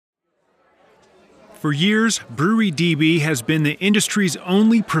For years, Brewery DB has been the industry's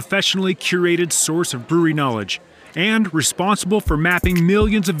only professionally curated source of brewery knowledge and responsible for mapping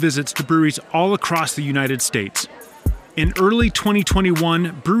millions of visits to breweries all across the United States. In early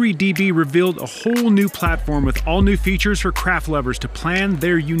 2021, Brewery DB revealed a whole new platform with all new features for craft lovers to plan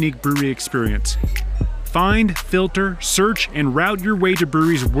their unique brewery experience. Find, filter, search, and route your way to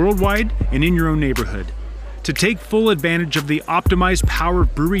breweries worldwide and in your own neighborhood. To take full advantage of the optimized power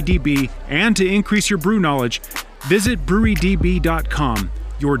of Brewery DB and to increase your brew knowledge, visit brewerydb.com,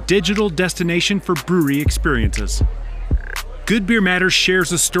 your digital destination for brewery experiences. Good Beer Matters shares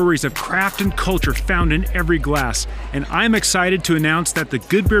the stories of craft and culture found in every glass, and I'm excited to announce that the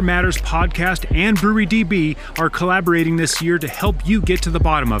Good Beer Matters podcast and Brewery DB are collaborating this year to help you get to the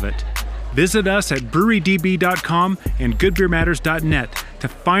bottom of it. Visit us at brewerydb.com and goodbeermatters.net to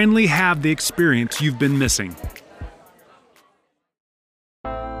finally have the experience you've been missing.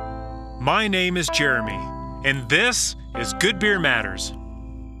 My name is Jeremy, and this is Good Beer Matters.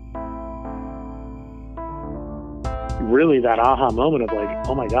 Really that aha moment of like,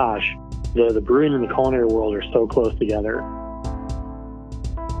 oh my gosh, the brewing and the culinary world are so close together.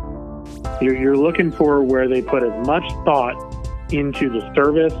 You're looking for where they put as much thought into the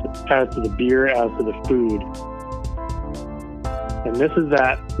service as to the beer as to the food. And this is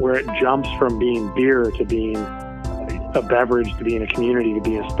that where it jumps from being beer to being a beverage, to being a community, to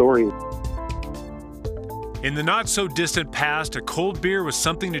being a story. In the not-so-distant past, a cold beer was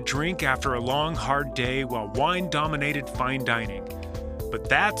something to drink after a long, hard day while wine dominated fine dining. But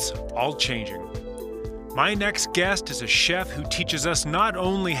that's all changing. My next guest is a chef who teaches us not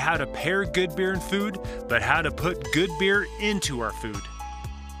only how to pair good beer and food, but how to put good beer into our food.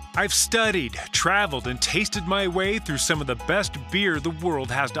 I've studied, traveled, and tasted my way through some of the best beer the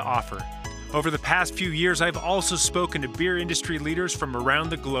world has to offer. Over the past few years, I've also spoken to beer industry leaders from around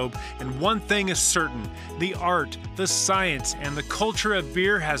the globe, and one thing is certain: the art, the science, and the culture of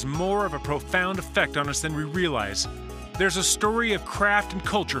beer has more of a profound effect on us than we realize. There's a story of craft and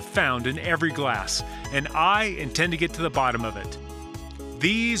culture found in every glass, and I intend to get to the bottom of it.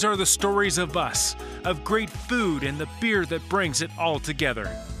 These are the stories of us, of great food and the beer that brings it all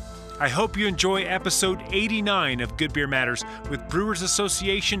together. I hope you enjoy episode 89 of Good Beer Matters with Brewers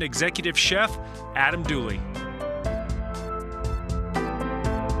Association Executive Chef Adam Dooley.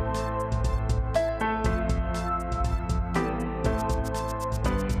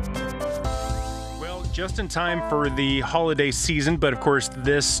 Well, just in time for the holiday season, but of course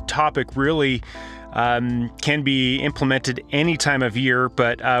this topic really can be implemented any time of year,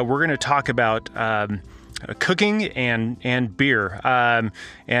 but we're going to talk about cooking and beer.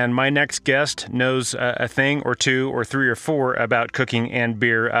 And my next guest knows a thing or two or three or four about cooking and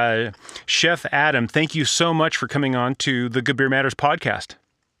beer. Chef Adam, thank you so much for coming on to the Good Beer Matters podcast.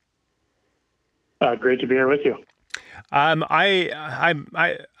 Great to be here with you. I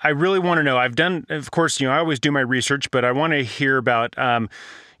really want to know. I've done, of course, I always do my research, but I want to hear about,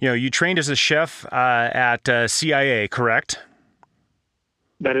 you trained as a chef at CIA, correct?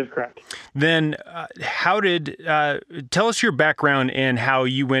 That is correct. Then tell us your background and how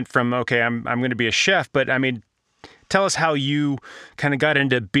you went from, okay, I'm going to be a chef, but I mean, tell us how you kind of got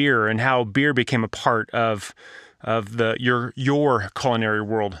into beer and how beer became a part of your culinary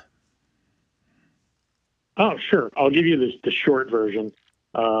world. Oh, sure. I'll give you the short version.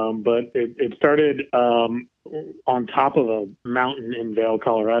 But it started on top of a mountain in Vail,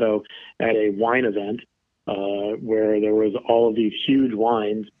 Colorado at a wine event. Where there was all of these huge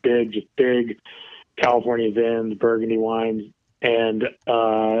wines, big California Zins, Burgundy wines, and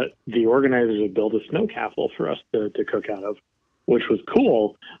the organizers had built a snow castle for us to cook out of, which was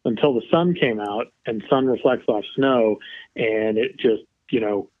cool until the sun came out, and sun reflects off snow, and it just,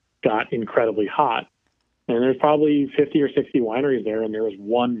 got incredibly hot. And there's probably 50 or 60 wineries there, and there was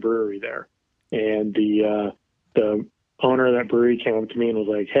one brewery there. And the owner of that brewery came up to me and was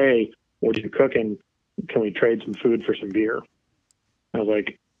like, "Hey, what are you cooking? Can we trade some food for some beer?" I was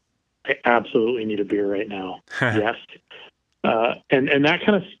like, "I absolutely need a beer right now." Yes. And that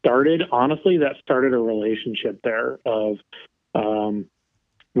kind of started a relationship there of,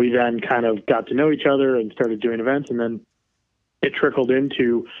 we then kind of got to know each other and started doing events. And then it trickled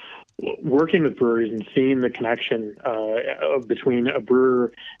into working with breweries and seeing the connection between a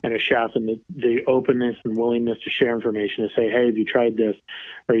brewer and a chef, and the openness and willingness to share information, to say, "Hey, have you tried this?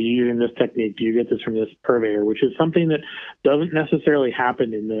 Are you using this technique? Do you get this from this purveyor?" Which is something that doesn't necessarily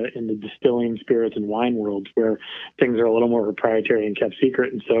happen in the distilling, spirits, and wine worlds, where things are a little more proprietary and kept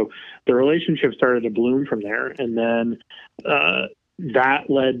secret. And so the relationship started to bloom from there. And then that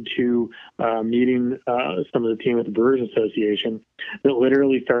led to meeting some of the team at the Brewers Association that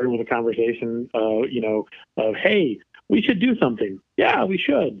literally started with a conversation, of, hey, we should do something. Yeah, we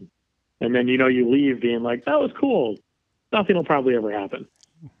should. And then, you leave being like, that was cool. Nothing will probably ever happen.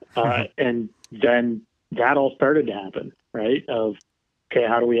 And then that all started to happen, right? Of, okay,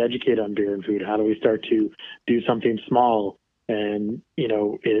 how do we educate on beer and food? How do we start to do something small? And,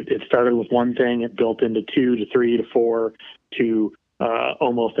 it started with one thing. It built into 2 to 3 to 4 to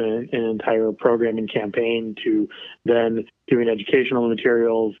almost an entire programming campaign, to then doing educational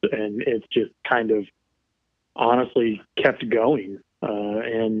materials. And it's just kind of honestly kept going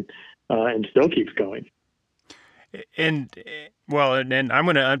and still keeps going. And I'm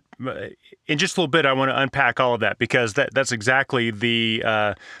going to, in just a little bit, I want to unpack all of that, because that's exactly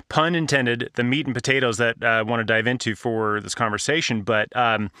the pun intended, the meat and potatoes that I want to dive into for this conversation. But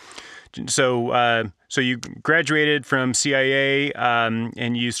so you graduated from CIA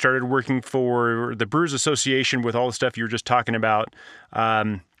and you started working for the Brewers Association with all the stuff you were just talking about.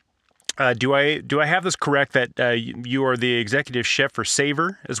 Do I have this correct that you are the executive chef for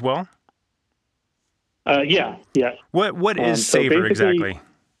Savor as well? Yeah. What is Savor exactly?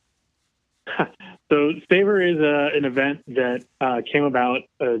 So Savor is an event that came about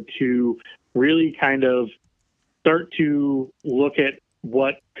to really kind of start to look at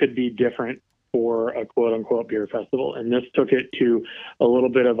what could be different for a quote unquote beer festival. And this took it to a little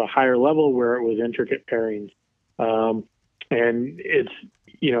bit of a higher level where it was intricate pairings. And it's,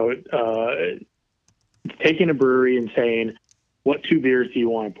 taking a brewery and saying, what 2 beers do you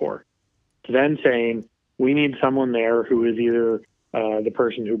want to pour? Then saying, we need someone there who is either the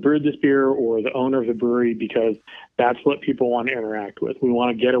person who brewed this beer or the owner of the brewery, because that's what people want to interact with. We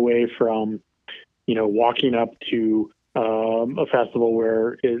want to get away from, walking up to a festival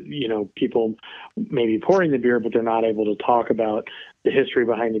where, people may be pouring the beer, but they're not able to talk about the history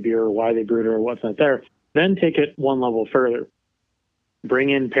behind the beer or why they brewed it or what's not there. Then take it one level further.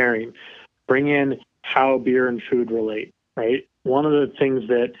 Bring in pairing. Bring in how beer and food relate, right? One of the things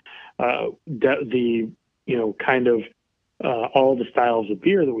that all the styles of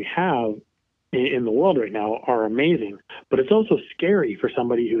beer that we have in the world right now are amazing, but it's also scary for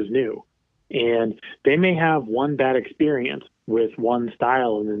somebody who's new. And they may have one bad experience with one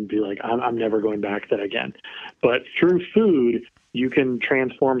style and then be like, I'm never going back to that again. But through food, you can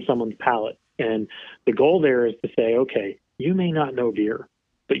transform someone's palate. And the goal there is to say, okay, you may not know beer,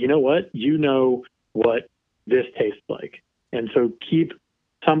 but you know what? You know what this tastes like. And so keep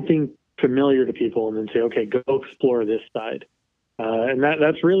something familiar to people and then say, okay, go explore this side. And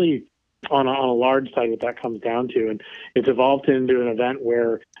that's really on a large side what that comes down to. And it's evolved into an event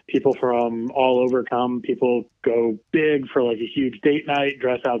where people from all over come. People go big for like a huge date night,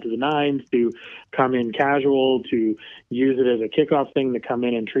 dress out to the nines, to come in casual, to use it as a kickoff thing, to come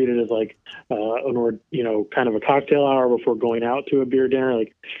in and treat it as like kind of a cocktail hour before going out to a beer dinner.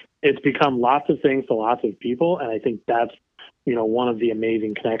 Like, it's become lots of things to lots of people. And I think that's, one of the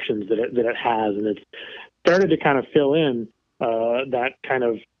amazing connections that it has. And it's started to kind of fill in that kind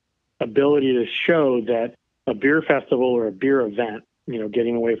of ability to show that a beer festival or a beer event,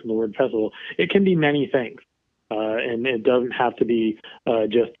 getting away from the word festival, it can be many things. And it doesn't have to be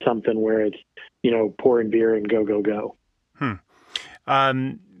just something where it's, pouring beer and go, go, go.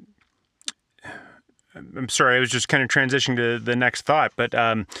 I'm sorry, I was just kind of transitioning to the next thought, but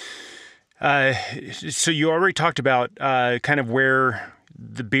so you already talked about kind of where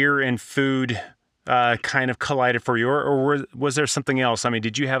the beer and food kind of collided for you, or was there something else? I mean,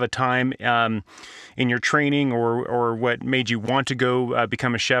 did you have a time in your training or what made you want to go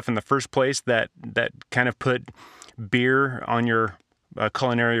become a chef in the first place that kind of put beer on your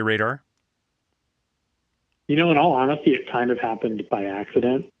culinary radar? In all honesty, it kind of happened by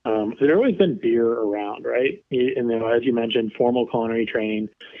accident. There's always been beer around, right? And as you mentioned, formal culinary training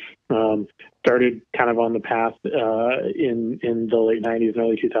started kind of on the path in the late 90s and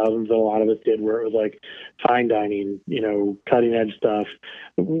early 2000s that a lot of us did, where it was like fine dining, cutting edge stuff,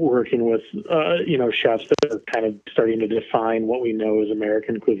 working with, chefs that are kind of starting to define what we know as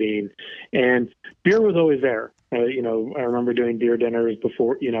American cuisine. And beer was always there. I remember doing beer dinners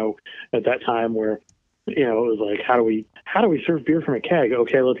before, at that time where, it was like, how do we serve beer from a keg?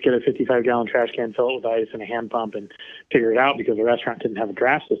 Okay, let's get a 55-gallon trash can, fill it with ice and a hand pump and figure it out, because the restaurant didn't have a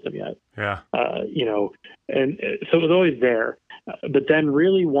draft system yet. Yeah. And so it was always there. But then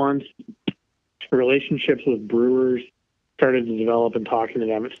really once relationships with brewers started to develop and talking to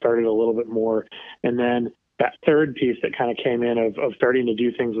them, it started a little bit more. And then that third piece that kind of came in of starting to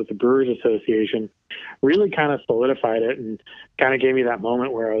do things with the Brewers Association really kind of solidified it and kind of gave me that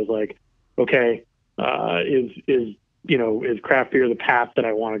moment where I was like, okay, is is craft beer the path that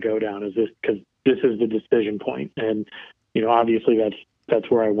I want to go down? Is this because this is the decision point? And, obviously that's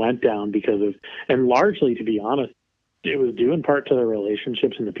where I went down and largely, to be honest, it was due in part to the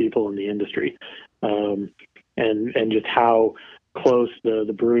relationships and the people in the industry, and just how close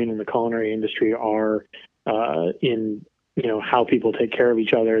the brewing and the culinary industry are in how people take care of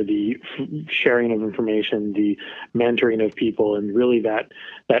each other, the sharing of information, the mentoring of people, and really that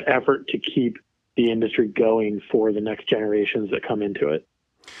effort to keep the industry going for the next generations that come into it.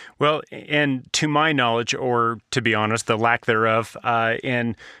 Well, and to my knowledge, or to be honest, the lack thereof,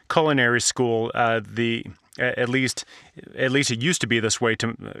 in culinary school, at least it used to be this way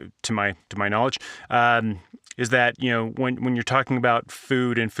to my knowledge, is that when you're talking about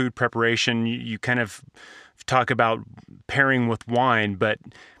food and food preparation, you kind of talk about pairing with wine. But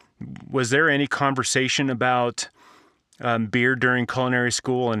was there any conversation about beer during culinary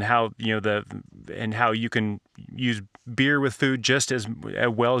school and how how you can use beer with food just as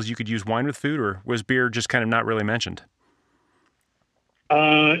well as you could use wine with food, or was beer just kind of not really mentioned?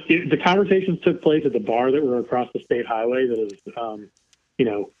 The conversations took place at the bar that were across the state highway. That is,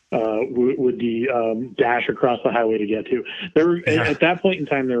 would the dash across the highway to get to. At that point in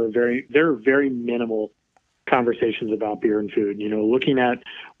time, there were very minimal conversations about beer and food. Looking at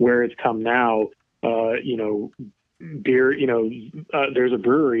where it's come now, beer, there's a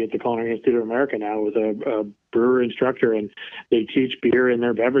brewery at the Culinary Institute of America now with a brewer instructor, and they teach beer in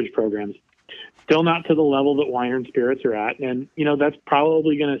their beverage programs. Still not to the level that wine and spirits are at. And, that's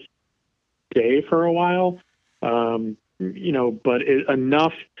probably going to stay for a while, but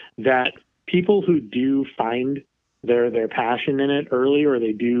enough that people who do find their passion in it early, or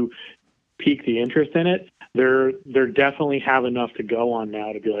they do pique the interest in it, they're definitely have enough to go on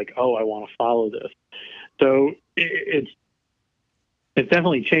now to be like, oh, I want to follow this. So it's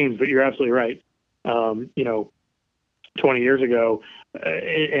definitely changed, but you're absolutely right. 20 years ago,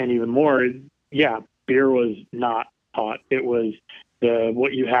 and even more, beer was not taught. It was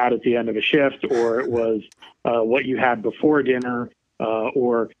what you had at the end of a shift, or it was what you had before dinner,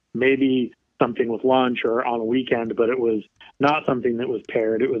 or maybe something with lunch or on a weekend, but it was not something that was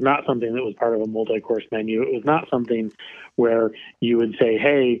paired. It was not something that was part of a multi-course menu. It was not something where you would say,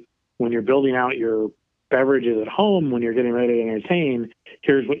 hey, when you're building out your beverages at home, when you're getting ready to entertain,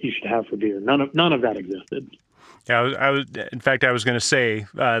 here's what you should have for beer. None of that existed. Yeah, in fact, I was going to say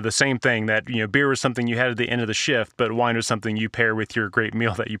the same thing, that beer was something you had at the end of the shift, but wine was something you pair with your great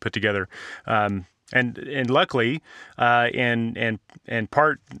meal that you put together. And luckily, and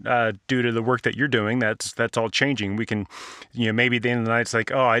part due to the work that you're doing, that's all changing. We can, maybe at the end of the night, it's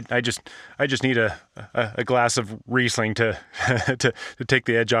like, oh, I just need a glass of Riesling to to take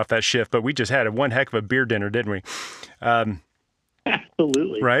the edge off that shift. But we just had one heck of a beer dinner, didn't we?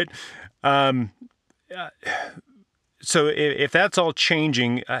 Absolutely. Right. So if that's all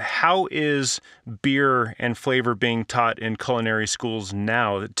changing, how is beer and flavor being taught in culinary schools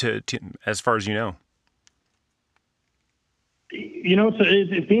now, to as far as you know?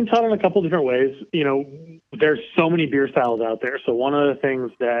 It's being taught in a couple different ways. There's so many beer styles out there. So one of the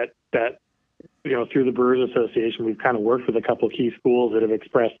things that through the Brewers Association, we've kind of worked with a couple of key schools that have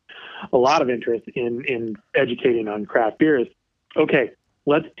expressed a lot of interest in educating on craft beers. Okay,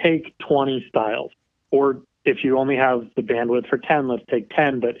 let's take 20 styles, or if you only have the bandwidth for 10, let's take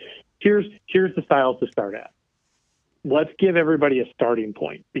 10. But here's the styles to start at. Let's give everybody a starting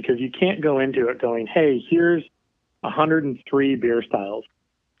point, because you can't go into it going, hey, here's 103 beer styles.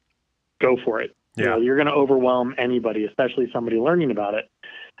 Go for it. Yeah. You're going to overwhelm anybody, especially somebody learning about it.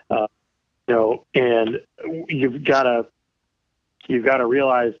 And you've got to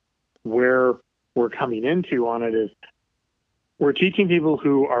realize where we're coming into on it is we're teaching people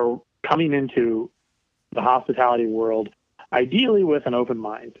who are coming into the hospitality world, ideally with an open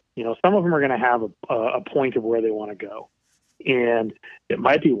mind. Some of them are going to have a point of where they want to go. And it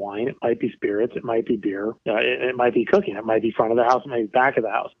might be wine, it might be spirits, it might be beer, it might be cooking, it might be front of the house, it might be back of the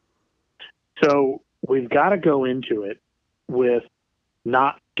house. So we've got to go into it with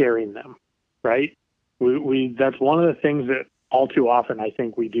not scaring them, right? We that's one of the things that all too often I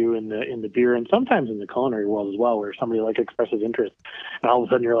think we do in the beer and sometimes in the culinary world as well, where somebody expresses interest, and all of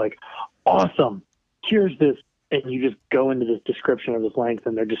a sudden you're like, awesome, here's this, and you just go into this description of this length,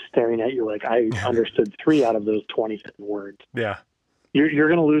 and they're just staring at you like, I understood 3 out of those 27 words. Yeah. You're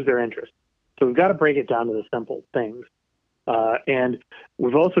going to lose their interest. So we've got to break it down to the simple things. And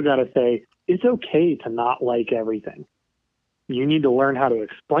we've also got to say, it's okay to not like everything. You need to learn how to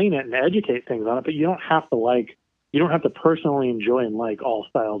explain it and educate things on it, but you don't have to personally enjoy and like all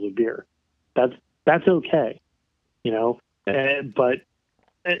styles of beer. That's okay. But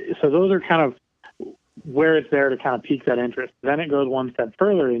so those are kind of where it's there to kind of pique that interest. Then it goes one step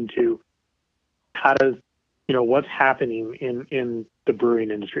further into how does, what's happening in the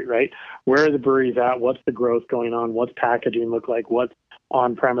brewing industry, right? Where are the breweries at? What's the growth going on? What's packaging look like? What's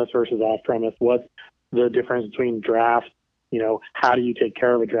on premise versus off premise? What's the difference between drafts? How do you take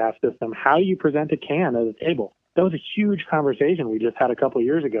care of a draft system? How do you present a can at a table? That was a huge conversation we just had a couple of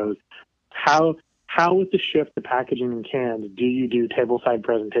years ago. How with the shift to packaging in cans, do you do tableside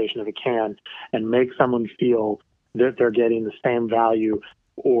presentation of a can and make someone feel that they're getting the same value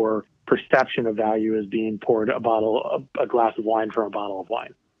or perception of value as being poured a glass of wine from a bottle of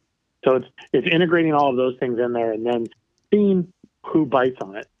wine? So it's integrating all of those things in there and then seeing who bites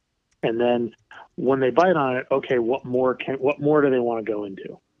on it. And then when they bite on it, okay, what more do they want to go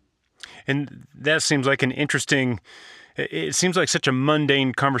into? And that seems like it seems like such a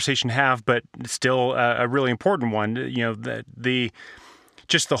mundane conversation to have, but still a really important one.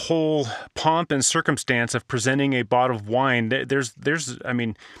 Just the whole pomp and circumstance of presenting a bottle of wine. That's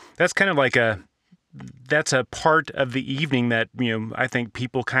kind of that's a part of the evening that, I think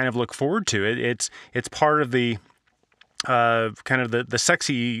people kind of look forward to. It's part of the kind of the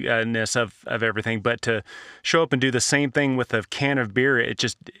sexiness of everything, but to show up and do the same thing with a can of beer, it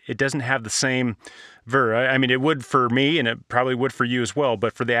doesn't have the same it would for me, and it probably would for you as well,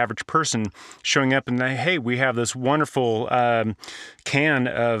 but for the average person showing up and hey, we have this wonderful can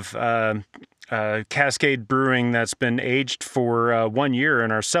of Cascade Brewing that's been aged for 1 year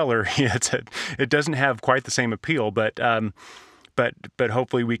in our cellar. It doesn't have quite the same appeal, but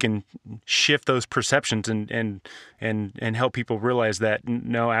hopefully we can shift those perceptions and help people realize that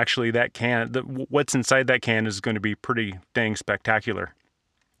no, actually that can, what's inside that can is going to be pretty dang spectacular.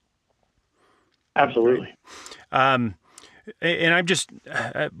 Absolutely. And I'm just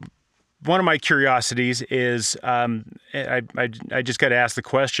one of my curiosities is I just got to ask the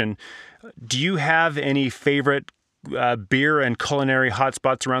question: do you have any favorite beer and culinary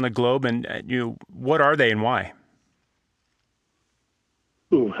hotspots around the globe, and what are they and why?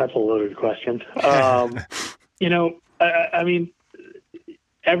 Ooh, that's a loaded question.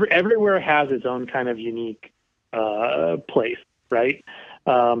 Everywhere has its own kind of unique place, right?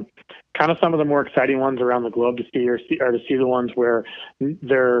 Kind of some of the more exciting ones around the globe to see are to see the ones where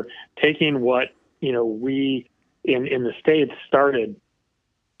they're taking what we in the States started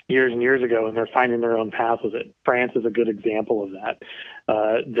years and years ago, and they're finding their own path with it. France is a good example of that.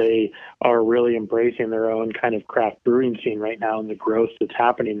 They are really embracing their own kind of craft brewing scene right now and the growth that's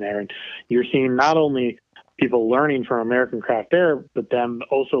happening there. And you're seeing not only people learning from American craft beer, but them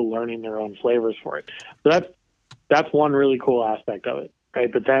also learning their own flavors for it. So that's one really cool aspect of it,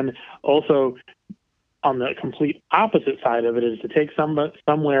 right? But then also on the complete opposite side of it is to take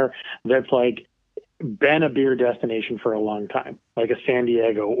somewhere that's like been a beer destination for a long time, like a San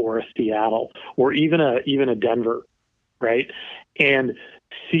Diego or a Seattle or even a Denver, right? And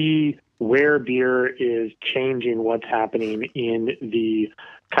see where beer is changing what's happening in the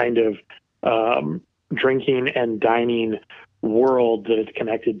kind of drinking and dining world that it's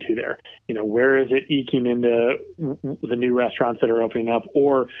connected to there. Where is it eking into the new restaurants that are opening up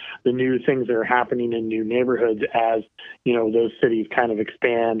or the new things that are happening in new neighborhoods as, those cities kind of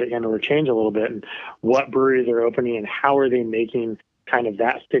expand and or change a little bit, and what breweries are opening and how are they making kind of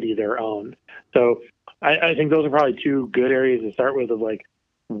that city their own. So I think those are probably two good areas to start with of like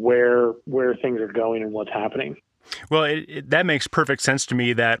where things are going and what's happening. Well, that makes perfect sense to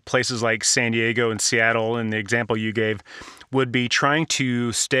me that places like San Diego and Seattle, and the example you gave, would be trying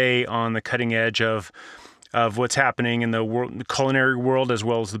to stay on the cutting edge of what's happening in the culinary world as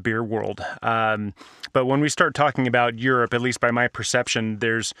well as the beer world. But when we start talking about Europe, at least by my perception,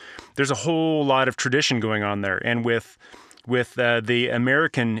 there's a whole lot of tradition going on there, and with the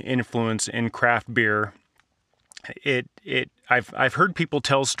American influence in craft beer, I've heard people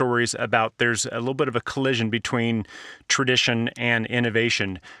tell stories about there's a little bit of a collision between tradition and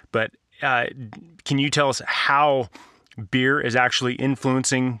innovation. But can you tell us how beer is actually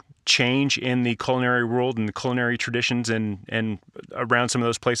influencing change in the culinary world and the culinary traditions and around some of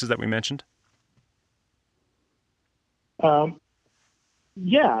those places that we mentioned?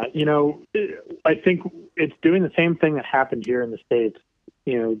 Yeah, I think it's doing the same thing that happened here in the States,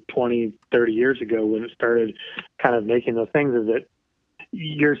 20, 30 years ago when it started kind of making those things, is that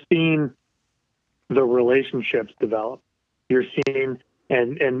you're seeing the relationships develop. You're seeing,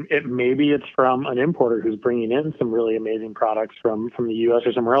 and maybe it's from an importer who's bringing in some really amazing products from the U.S.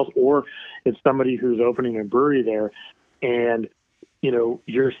 or somewhere else, or it's somebody who's opening a brewery there. And,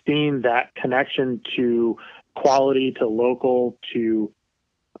 you're seeing that connection to quality, to local, to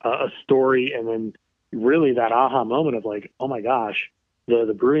a story, and then really that aha moment of like, oh my gosh,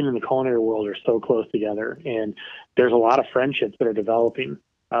 the brewing and the culinary world are so close together, and there's a lot of friendships that are developing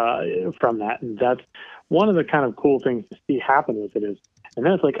from that. And that's one of the kind of cool things to see happen with it is, and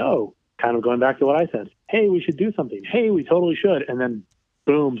then it's like, oh, kind of going back to what I said, hey, we should do something. Hey, we totally should. And then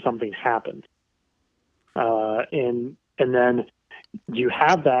boom, something happens. And then you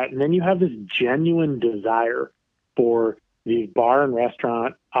have that, and then you have this genuine desire for these bar and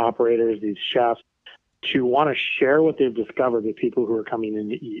restaurant operators, these chefs, to want to share what they've discovered with people who are coming in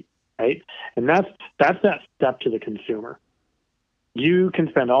to eat, right? And that's that step to the consumer. You can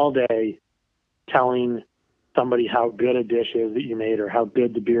spend all day telling somebody how good a dish is that you made or how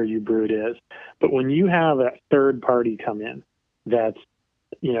good the beer you brewed is. But when you have that third party come in that's,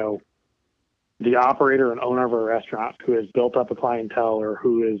 the operator and owner of a restaurant who has built up a clientele or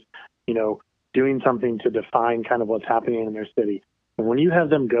who is, doing something to define kind of what's happening in their city. And when you have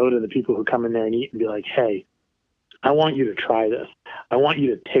them go to the people who come in there and eat and be like, hey, I want you to try this. I want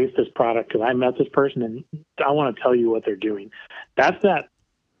you to taste this product because I met this person and I want to tell you what they're doing. That's that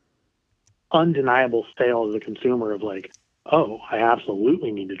undeniable sale as a consumer of like, oh, I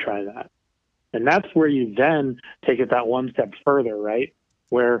absolutely need to try that. And that's where you then take it that one step further, right?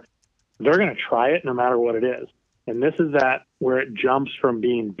 Where they're going to try it no matter what it is. And this is that where it jumps from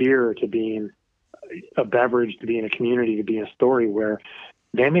being beer to being a beverage to being a community to being a story where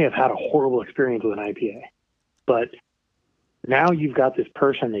they may have had a horrible experience with an IPA, but now you've got this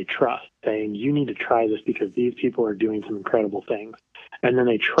person they trust saying, you need to try this because these people are doing some incredible things. And then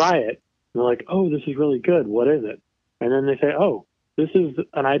they try it and they're like, oh, this is really good. What is it? And then they say, oh, this is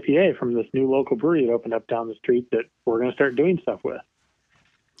an IPA from this new local brewery that opened up down the street that we're going to start doing stuff with.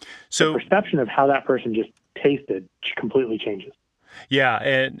 So the perception of how that person just tasted completely changes. Yeah,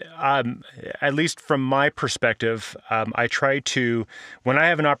 and at least from my perspective, I try to, when I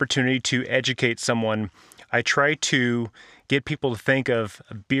have an opportunity to educate someone, I try to get people to think of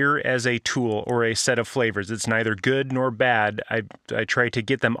beer as a tool or a set of flavors. It's neither good nor bad. I try to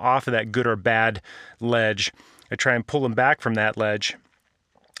get them off of that good or bad ledge. I try and pull them back from that ledge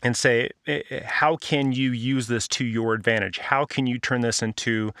and say, how can you use this to your advantage? How can you turn this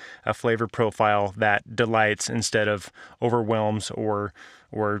into a flavor profile that delights instead of overwhelms or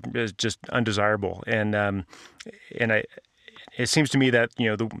is just undesirable? And it seems to me that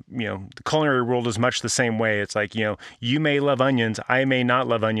the culinary world is much the same way. It's like you may love onions, I may not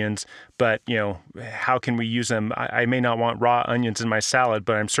love onions, but how can we use them? I may not want raw onions in my salad,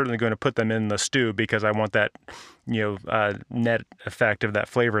 but I'm certainly going to put them in the stew because I want that net effect of that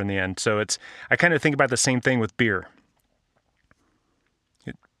flavor in the end. So I kind of think about the same thing with beer.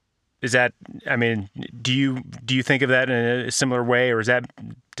 Is that, do you think of that in a similar way, or does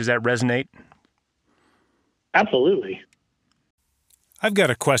that resonate? Absolutely. I've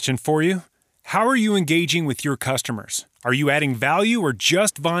got a question for you. How are you engaging with your customers? Are you adding value or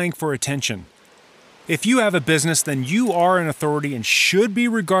just vying for attention? If you have a business, then you are an authority and should be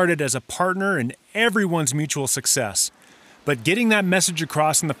regarded as a partner in everyone's mutual success. But getting that message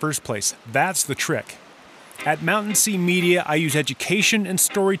across in the first place, that's the trick. At Mountain Sea Media, I use education and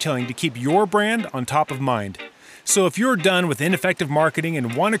storytelling to keep your brand on top of mind. So if you're done with ineffective marketing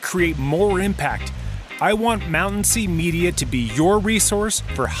and want to create more impact, I want Mountain Sea Media to be your resource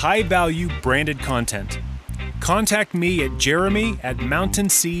for high-value branded content. Contact me at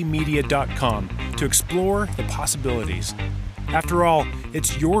jeremy@mountainseamedia.com to explore the possibilities. After all,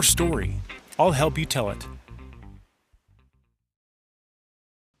 it's your story. I'll help you tell it.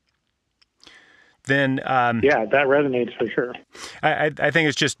 Then yeah, that resonates for sure. I think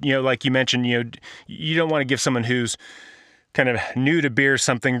it's just, like you mentioned, you don't want to give someone who's kind of new to beer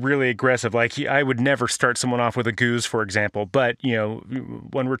something really aggressive. Like I would never start someone off with a goose, for example. But,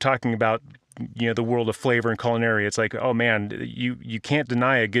 when we're talking about, the world of flavor and culinary, it's like, oh man, you can't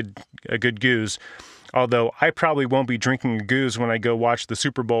deny a good goose. Although I probably won't be drinking a goose when I go watch the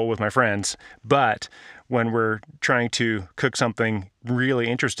Super Bowl with my friends. But when we're trying to cook something really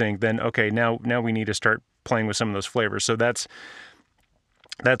interesting, then okay, now we need to start playing with some of those flavors. So that's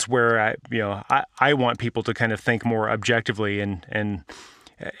where I want people to kind of think more objectively, and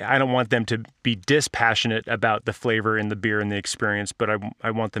I don't want them to be dispassionate about the flavor in the beer and the experience, but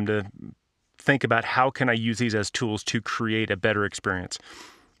I want them to think about how can I use these as tools to create a better experience.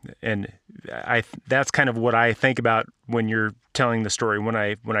 And that's kind of what I think about when you're telling the story, when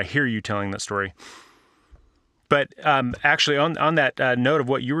I hear you telling that story. But actually, on that note of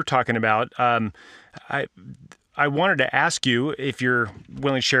what you were talking about, I wanted to ask you if you're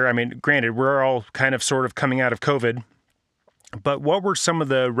willing to share. Granted, we're all kind of sort of coming out of COVID, but what were some of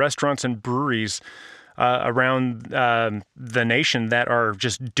the restaurants and breweries around the nation that are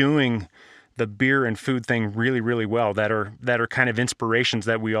just doing the beer and food thing really, really well that are kind of inspirations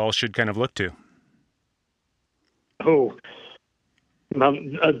that we all should kind of look to? Oh,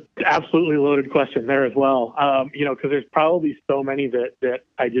 absolutely loaded question there as well. Because there's probably so many that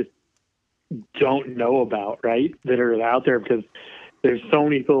I just don't know about, right? That are out there, because there's so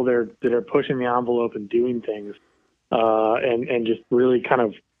many people that are pushing the envelope and doing things, and just really kind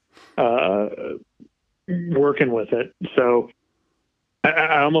of working with it. So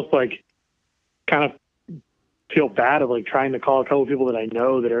I almost like kind of feel bad of like trying to call a couple of people that I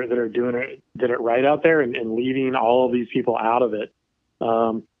know that are doing it right out there, and leaving all of these people out of it.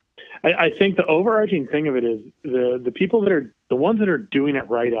 I think the overarching thing of it is the people that are the ones that are doing it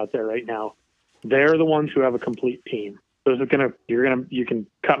right out there right now. They're the ones who have a complete team. So you can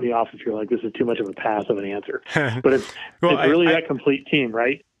cut me off if you're like, this is too much of a pass of an answer, but it's really that complete team,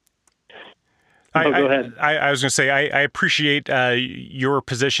 right? Go ahead. I was going to say I appreciate your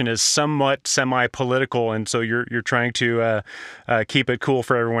position is somewhat semi-political, and so you're trying to keep it cool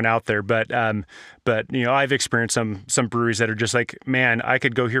for everyone out there. But I've experienced some breweries that are just like, man, I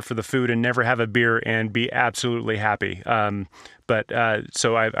could go here for the food and never have a beer and be absolutely happy.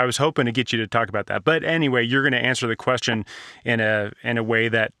 So I was hoping to get you to talk about that. But anyway, you're going to answer the question in a way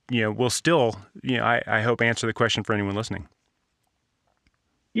that will still I hope answer the question for anyone listening.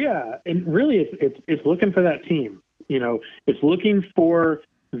 Yeah, and really, it's looking for that team. It's looking for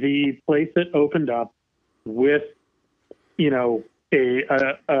the place that opened up with, a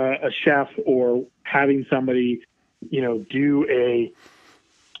chef, or having somebody,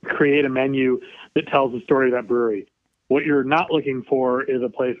 create a menu that tells the story of that brewery. What you're not looking for is a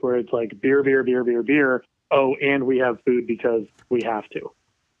place where it's like beer, beer, beer, beer, beer. Oh, and we have food because we have to,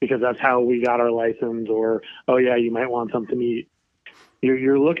 because that's how we got our license. Or, oh yeah, you might want something to eat.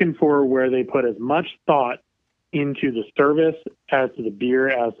 You're looking for where they put as much thought into the service as to the beer,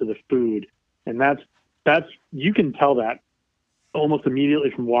 as to the food. And that's you can tell that almost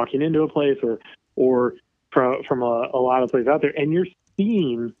immediately from walking into a place or from a lot of places out there. And you're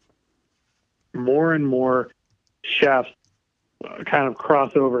seeing more and more chefs kind of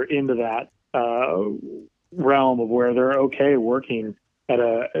cross over into that realm of where they're okay working at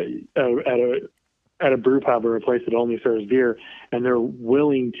a brew pub or a place that only serves beer, and they're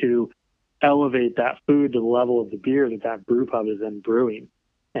willing to elevate that food to the level of the beer that brew pub is then brewing,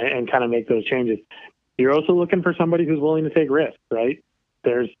 and kind of make those changes. You're also looking for somebody who's willing to take risks, right?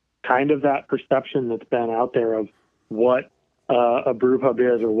 There's kind of that perception that's been out there of what a brew pub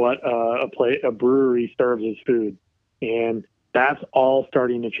is, or what a brewery serves as food, and that's all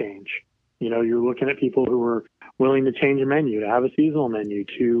starting to change. You're looking at people who are willing to change a menu, to have a seasonal menu,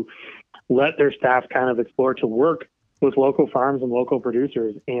 to let their staff kind of explore, to work with local farms and local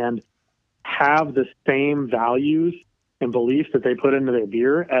producers, and have the same values and beliefs that they put into their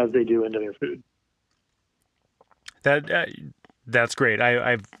beer as they do into their food. That's great.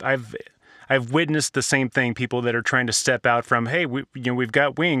 I've witnessed the same thing. People that are trying to step out from, hey, we've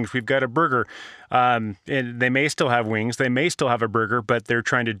got wings, we've got a burger, and they may still have wings, they may still have a burger, but they're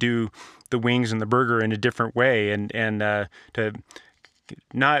trying to do the wings and the burger in a different way, and to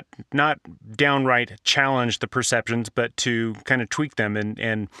not downright challenge the perceptions, but to kind of tweak them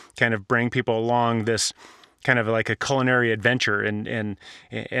and kind of bring people along this kind of like a culinary adventure, and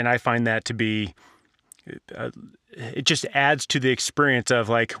I find that to be. It just adds to the experience of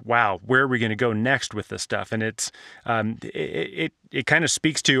like, wow, where are we going to go next with this stuff? And it's it kind of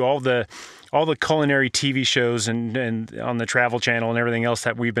speaks to all the culinary TV shows and on the Travel Channel and everything else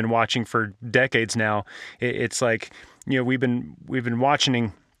that we've been watching for decades now. It's like, we've been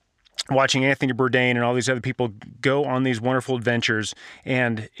watching Anthony Bourdain and all these other people go on these wonderful adventures,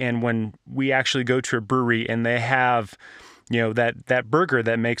 and when we actually go to a brewery and they have that burger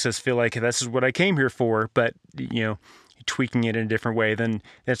that makes us feel like this is what I came here for, but tweaking it in a different way, then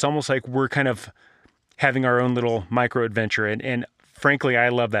it's almost like we're kind of having our own little micro adventure. And frankly, I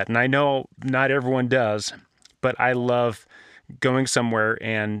love that. And I know not everyone does, but I love going somewhere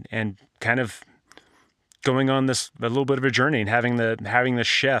and kind of going on a little bit of a journey, and having the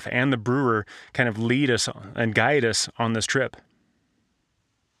chef and the brewer kind of lead us and guide us on this trip.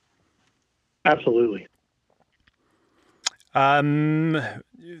 Absolutely. What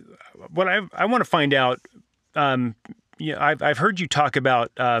I want to find out, I've heard you talk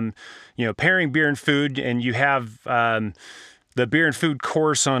about, pairing beer and food, and you have the beer and food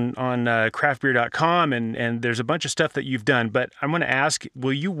course on craftbeer.com, and there's a bunch of stuff that you've done. But I'm going to ask,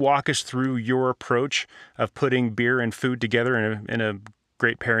 will you walk us through your approach of putting beer and food together in a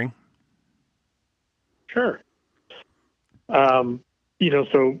great pairing? Sure. So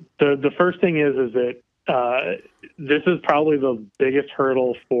the first thing is that this is probably the biggest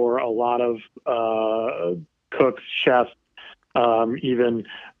hurdle for a lot of cooks, chefs, even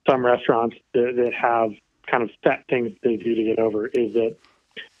some restaurants that have kind of set things they do to get over, is that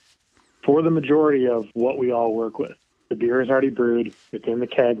for the majority of what we all work with, the beer is already brewed. It's in the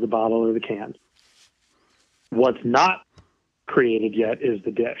keg, the bottle, or the can. What's not created yet is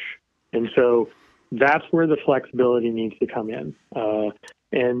the dish. And so that's where the flexibility needs to come in.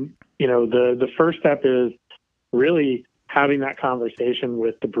 And, the first step is really having that conversation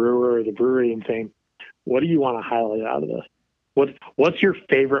with the brewer or the brewery and saying, what do you want to highlight out of this? What's your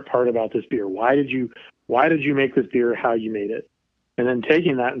favorite part about this beer? Why did you make this beer how you made it? And then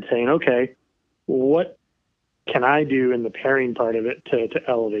taking that and saying, okay, what can I do in the pairing part of it to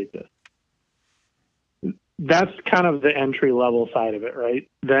elevate this? That's kind of the entry level side of it, right?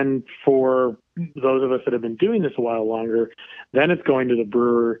 Then for those of us that have been doing this a while longer, then it's going to the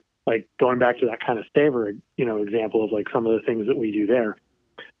brewer, like going back to that kind of Staver, example of like some of the things that we do there.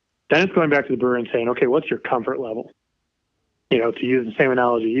 Then it's going back to the brewer and saying, okay, what's your comfort level? To use the same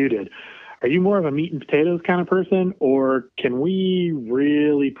analogy you did. Are you more of a meat and potatoes kind of person, or can we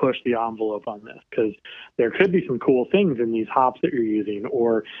really push the envelope on this? Because there could be some cool things in these hops that you're using,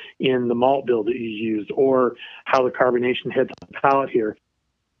 or in the malt bill that you used, or how the carbonation hits the palate here.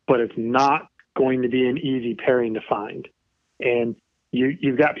 But it's not going to be an easy pairing to find. And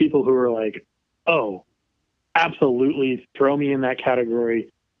you've got people who are like, oh, absolutely, throw me in that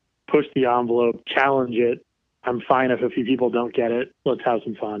category, push the envelope, challenge it. I'm fine if a few people don't get it. Let's have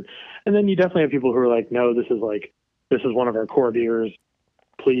some fun. And then you definitely have people who are like, no, this is one of our core beers.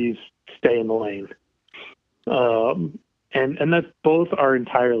 Please stay in the lane. And that's both are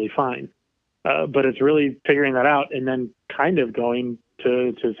entirely fine. But it's really figuring that out and then kind of going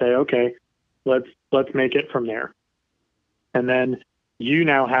to say, okay, let's make it from there. And then you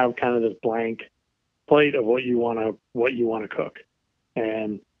now have kind of this blank plate of what you want to cook,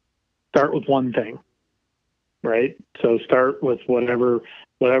 and start with one thing. Right. So start with whatever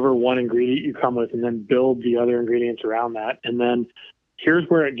one ingredient you come with, and then build the other ingredients around that. And then here's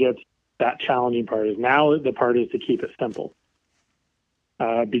where it gets that challenging part is now the part is to keep it simple.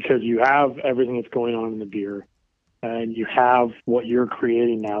 Because you have everything that's going on in the beer and you have what you're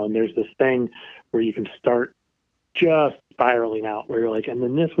creating now. And there's this thing where you can start just spiraling out where you're like, and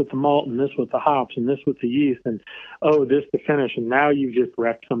then this with the malt and this with the hops and this with the yeast and, oh, this to finish. And now you've just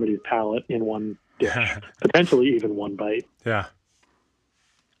wrecked somebody's palate in one dish, potentially even one bite. Yeah.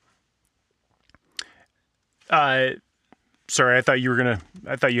 Sorry, I thought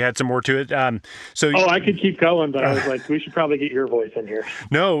you had some more to it. I could keep going, but I was like, we should probably get your voice in here.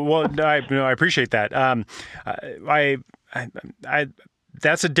 I appreciate that.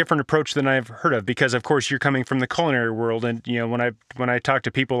 That's a different approach than I've heard of, because of course you're coming from the culinary world. And, when I talk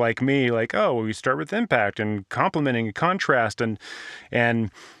to people like me, like, oh, we start with impact and complementing and contrast and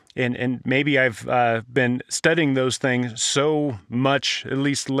maybe I've been studying those things so much, at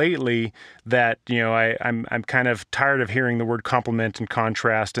least lately, that I'm kind of tired of hearing the word complement and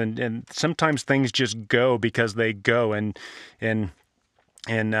contrast, and sometimes things just go because they go, and I'm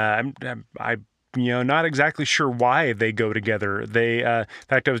not exactly sure why they go together. In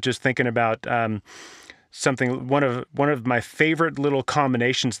fact, I was just thinking about something. One of my favorite little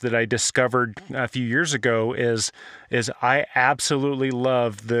combinations that I discovered a few years ago is I absolutely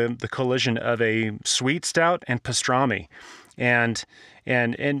love the collision of a sweet stout and pastrami, and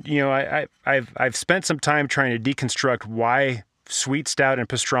I've spent some time trying to deconstruct why sweet stout and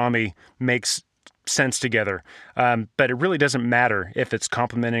pastrami makes sense together, but it really doesn't matter if it's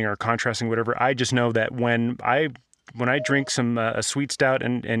complementing or contrasting, whatever. I just know that when I drink some a sweet stout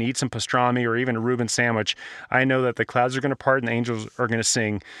and eat some pastrami or even a Reuben sandwich, I know that the clouds are going to part and the angels are going to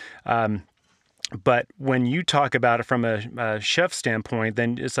sing. But when you talk about it from a chef standpoint,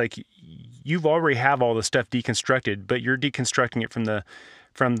 then it's like you've already have all the stuff deconstructed, but you're deconstructing it from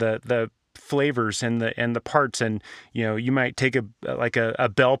the flavors and the parts. And you might take a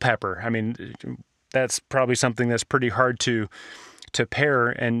bell pepper. I mean, that's probably something that's pretty hard to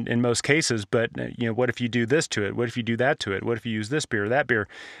pair in most cases, but what if you do this to it? What if you do that to it? What if you use this beer or that beer?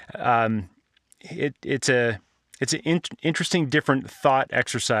 It's an interesting, different thought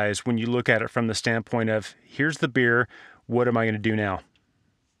exercise when you look at it from the standpoint of, here's the beer, what am I going to do now?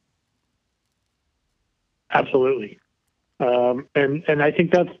 Absolutely. And I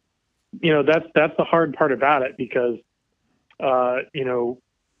think that's the hard part about it, because,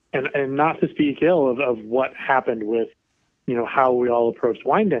 and not to speak ill of what happened with, how we all approached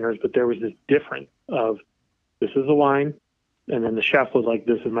wine dinners, but there was this difference of, this is the wine, and then the chef was like,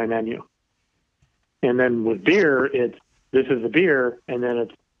 this is my menu. And then with beer, it's, this is the beer, and then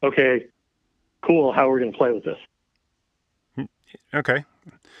it's, okay, cool, how are we going to play with this? Okay.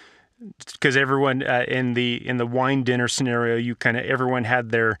 Because everyone in the wine dinner scenario, everyone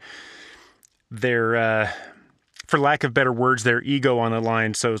had their for lack of better words, their ego on the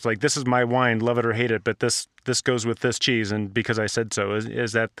line. So it's like, this is my wine, love it or hate it, but this goes with this cheese, and because I said so.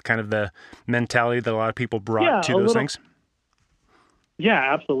 Is that kind of the mentality that a lot of people brought to those things?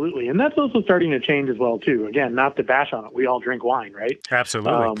 Yeah, absolutely. And that's also starting to change as well, too. Again, not to bash on it. We all drink wine, right?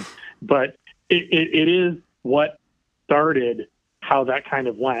 Absolutely. But it is what started how that kind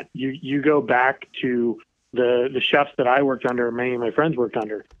of went. You go back to the chefs that I worked under, many of my friends worked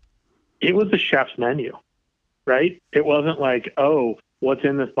under. It was the chef's menu, right? It wasn't like, oh, what's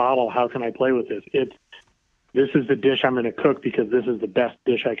in this bottle? How can I play with this? This is the dish I'm going to cook because this is the best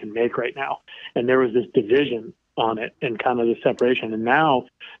dish I can make right now. And there was this division on it and kind of the separation. And now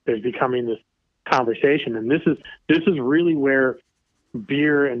there's becoming this conversation. And this is really where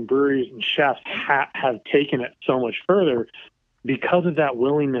beer and breweries and chefs have taken it so much further because of that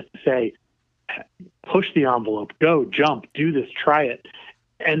willingness to say, push the envelope, go, jump, do this, try it.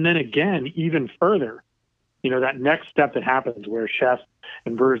 And then again, even further, that next step that happens where chefs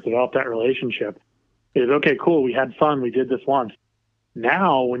and brewers develop that relationship is, okay, cool, we had fun, we did this once.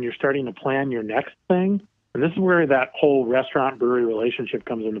 Now, when you're starting to plan your next thing, and this is where that whole restaurant-brewery relationship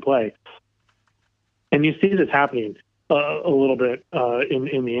comes into play, and you see this happening a little bit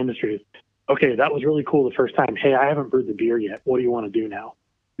in the industry. Okay, that was really cool the first time. Hey, I haven't brewed the beer yet. What do you want to do now?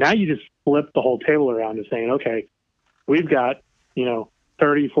 Now you just flip the whole table around and saying, okay, we've got,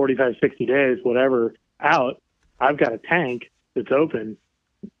 30, 45, 60 days, whatever, out. I've got a tank that's open.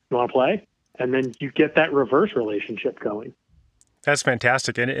 You want to play? And then you get that reverse relationship going. That's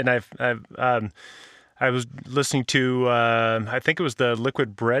fantastic. And I was listening to, I think it was the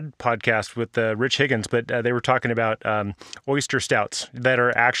Liquid Bread podcast with Rich Higgins, but they were talking about oyster stouts that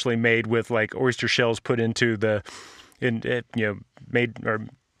are actually made with like oyster shells put into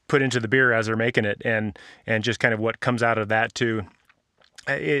put into the beer as they're making it, and just kind of what comes out of that too.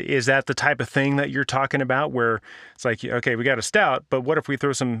 Is that the type of thing that you're talking about, where it's like, okay, we got a stout, but what if we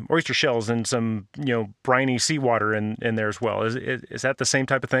throw some oyster shells and some briny seawater in there as well? Is that the same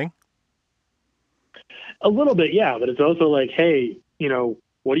type of thing? A little bit, yeah, but it's also like, hey,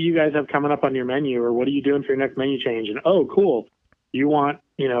 what do you guys have coming up on your menu, or what are you doing for your next menu change? And oh, cool, you want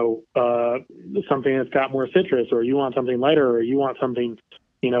something that's got more citrus, or you want something lighter, or you want something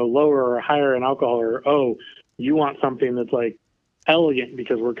lower or higher in alcohol, or oh, you want something that's like elegant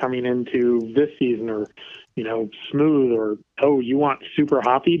because we're coming into this season, or smooth, or oh, you want super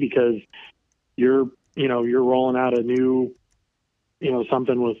hoppy because you're rolling out a new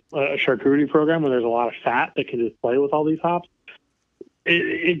something with a charcuterie program where there's a lot of fat that can just play with all these hops.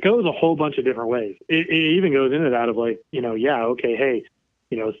 It goes a whole bunch of different ways. It even goes into that of like, okay, hey,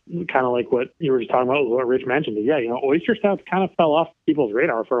 kind of like what you were just talking about, what Rich mentioned. Yeah, oyster stouts kind of fell off people's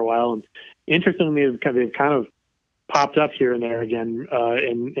radar for a while, and interestingly, they've kind of popped up here and there again,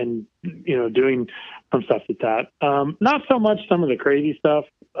 and doing some stuff with that. Not so much some of the crazy stuff,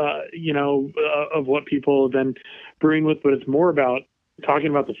 of what people have been brewing with, but it's more about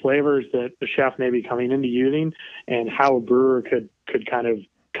talking about the flavors that the chef may be coming into using, and how a brewer could kind of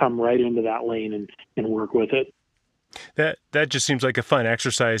come right into that lane and work with it. That just seems like a fun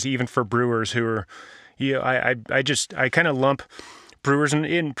exercise, even for brewers who are, I kind of lump brewers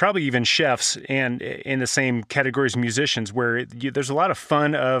and probably even chefs and in the same categories of musicians, where there's a lot of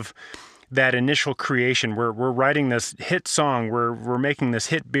fun of that initial creation where we're writing this hit song, we're making this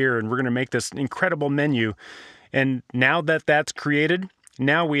hit beer, and we're going to make this incredible menu. And now that that's created,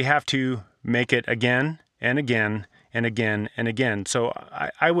 now we have to make it again and again and again and again. So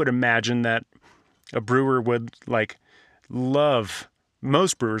I would imagine that a brewer would love,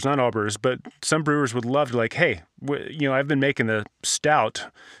 most brewers, not all brewers, but some brewers would love to hey, I've been making the stout,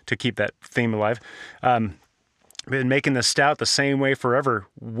 to keep that theme alive. Been making the stout the same way forever.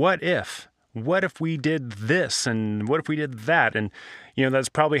 What if we did this, and what if we did that? And that's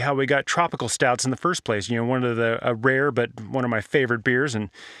probably how we got tropical stouts in the first place. One of a rare but one of my favorite beers, and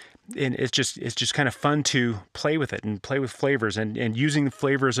it's just kind of fun to play with it and play with flavors and using the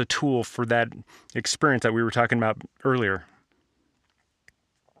flavor as a tool for that experience that we were talking about earlier.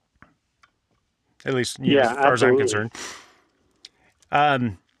 At least as far as I'm concerned.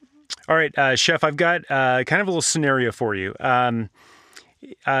 All right, Chef, I've got kind of a little scenario for you.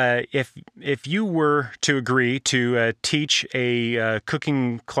 If you were to agree to teach a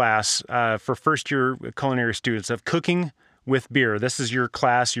cooking class for first-year culinary students of cooking with beer, this is your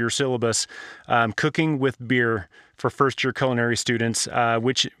class, your syllabus, cooking with beer for first-year culinary students,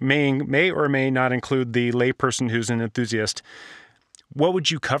 which may or may not include the layperson who's an enthusiast, what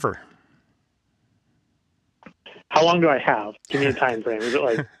would you cover? How long do I have? Give me a time frame. Is it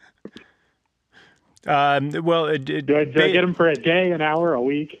like, Well, do I get them for a day, an hour, a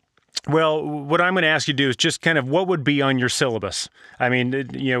week? Well, what I'm going to ask you to do is just kind of what would be on your syllabus. I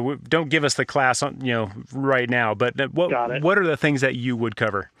mean, don't give us the class on, right now, but what are the things that you would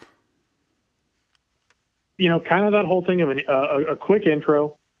cover? Kind of that whole thing of a quick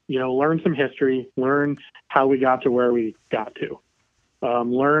intro, learn some history, learn how we got to where we got to,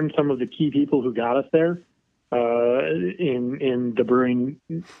 learn some of the key people who got us there in the brewing,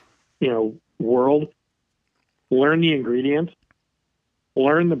 world, learn the ingredients,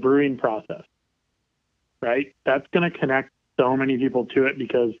 learn the brewing process, right? That's going to connect so many people to it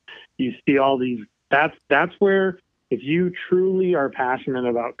because you see all these, that's where, if you truly are passionate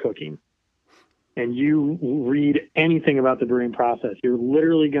about cooking and you read anything about the brewing process, you're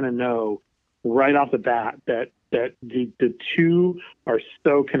literally going to know right off the bat that the two are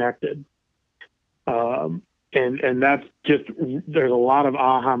so connected. And that's just, there's a lot of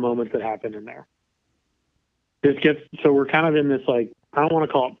aha moments that happen in there. So we're kind of in this, like, I don't want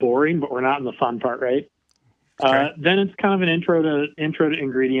to call it boring, but we're not in the fun part, right? Okay. Then it's kind of an intro to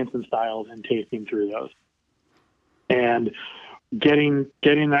ingredients and styles and tasting through those, and getting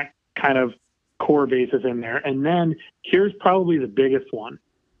that kind of core basis in there. And then here's probably the biggest one: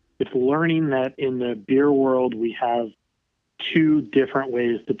 it's learning that in the beer world we have two different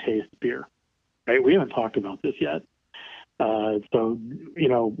ways to taste beer. Right? We haven't talked about this yet. So,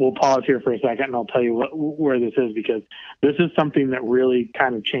 we'll pause here for a second and I'll tell you where this is, because this is something that really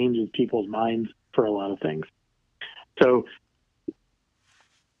kind of changes people's minds for a lot of things. So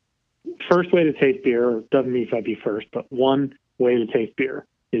first way to taste beer, doesn't need to be first, but one way to taste beer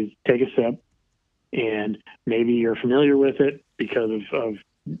is take a sip, and maybe you're familiar with it because of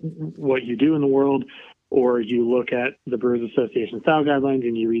what you do in the world, or you look at the Brewers Association style guidelines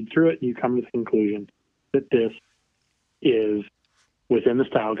and you read through it and you come to the conclusion that this is within the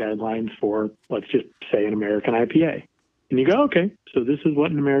style guidelines for, let's just say, an American IPA. And you go, okay, so this is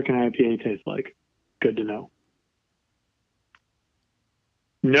what an American IPA tastes like. Good to know.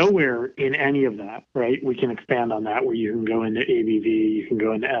 Nowhere in any of that, right, we can expand on that, where you can go into ABV, you can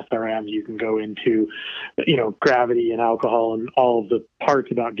go into SRM, you can go into, gravity and alcohol and all of the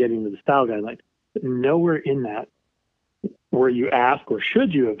parts about getting to the style guidelines. But nowhere in that where you ask, or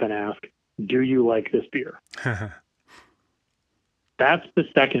should you have been asked, do you like this beer? That's the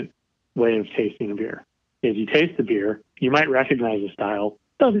second way of tasting a beer. Is you taste the beer, you might recognize the style,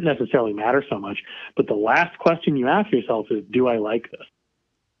 doesn't necessarily matter so much, but the last question you ask yourself is, do I like this?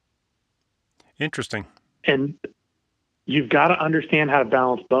 Interesting. And you've got to understand how to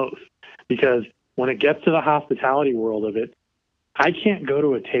balance both, because when it gets to the hospitality world of it, I can't go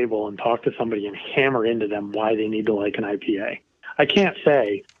to a table and talk to somebody and hammer into them why they need to like an IPA. I can't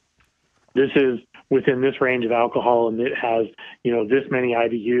say this is within this range of alcohol and it has, this many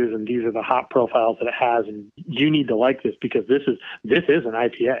IBUs and these are the hop profiles that it has, and you need to like this because this is an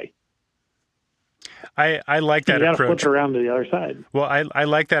IPA. I like that approach. You got to flip it around to the other side. Well, I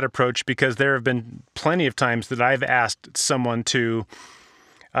like that approach because there have been plenty of times that I've asked someone to,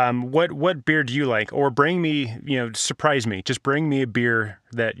 what beer do you like? Or bring me, surprise me. Just bring me a beer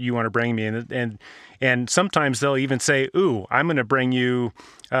that you want to bring me. And sometimes they'll even say, ooh, I'm going to bring you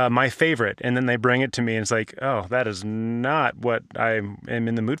my favorite. And then they bring it to me and it's like, oh, that is not what I am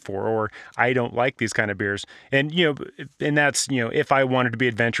in the mood for, or I don't like these kind of beers. And, and that's, if I wanted to be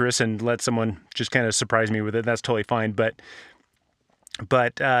adventurous and let someone just kind of surprise me with it, that's totally fine. But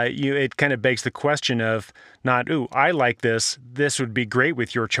it kind of begs the question of not, ooh, I like this. This would be great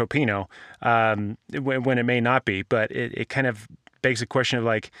with your Chopino, when it may not be. But it kind of begs the question of,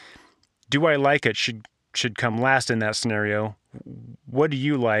 like, do I like it? Should come last in that scenario. What do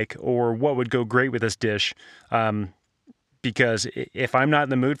you like, or what would go great with this dish? Because if I'm not in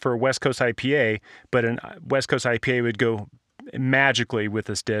the mood for a West Coast IPA, but a West Coast IPA would go magically with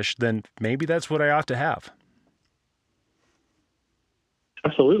this dish, then maybe that's what I ought to have.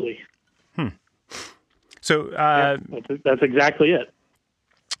 Absolutely. So that's exactly it.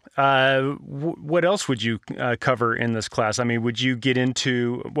 What else would you cover in this class? I mean, would you get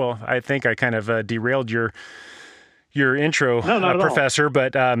into? Well, I think I kind of derailed your intro, Professor,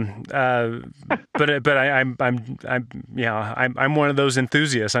 but I'm one of those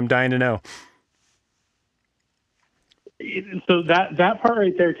enthusiasts. I'm dying to know. So that part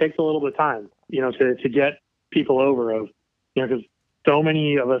right there takes a little bit of time, to get people over of, because so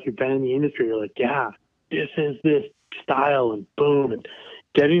many of us who've been in the industry are like, yeah, this is this style, and boom, and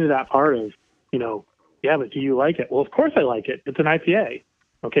getting to that part of, yeah, but do you like it? Well, of course I like it. It's an IPA.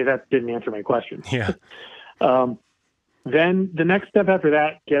 Okay, that didn't answer my question. Yeah. Then the next step after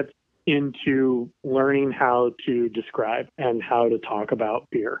that gets into learning how to describe and how to talk about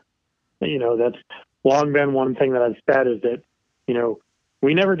beer. That's long been one thing that I've said is that,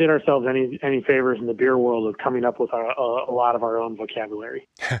 we never did ourselves any favors in the beer world of coming up with a lot of our own vocabulary,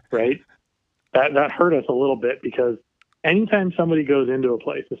 right? That hurt us a little bit because anytime somebody goes into a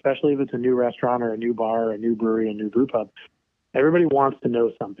place, especially if it's a new restaurant or a new bar, or a new brewery, a new brew pub, everybody wants to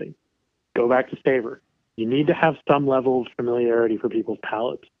know something. Go back to savor. You need to have some level of familiarity for people's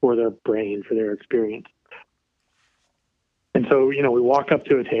palates, for their brain, for their experience. And so, we walk up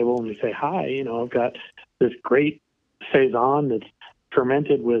to a table and we say, hi, I've got this great Saison that's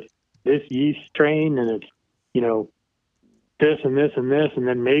fermented with this yeast strain, and it's, this and this and this. And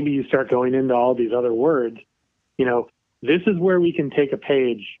then maybe you start going into all these other words. This is where we can take a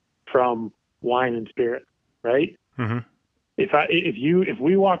page from wine and spirit, right? Mm-hmm. If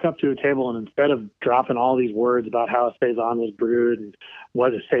we walk up to a table and instead of dropping all these words about how a Saison was brewed and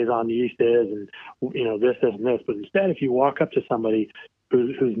what a Saison yeast is and, this and this, but instead if you walk up to somebody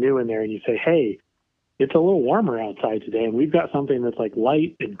who's new in there and you say, hey, it's a little warmer outside today and we've got something that's like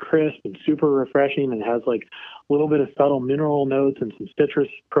light and crisp and super refreshing and has like a little bit of subtle mineral notes and some citrus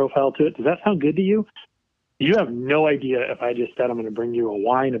profile to it. Does that sound good to you? You have no idea if I just said I'm going to bring you a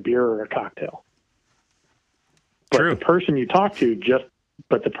wine, a beer, or a cocktail. True. But the person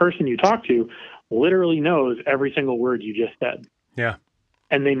you talk to literally knows every single word you just said. Yeah.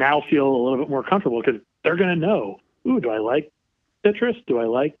 And they now feel a little bit more comfortable because they're going to know, do I like citrus? Do I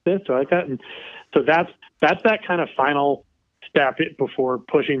like this? Do I like that? And so that's that kind of final step before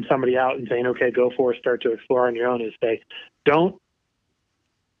pushing somebody out and saying, okay, go for it, start to explore on your own, is say, don't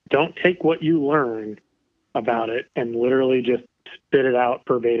take what you learn about it and literally just spit it out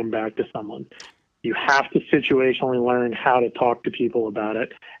verbatim back to someone. You have to situationally learn how to talk to people about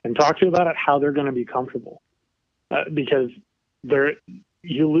it and talk to them about it how they're going to be comfortable. Because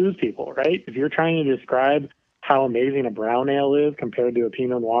you lose people, right? If you're trying to describe how amazing a brown ale is compared to a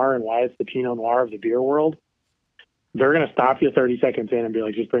Pinot Noir and why it's the Pinot Noir of the beer world, they're going to stop you 30 seconds in and be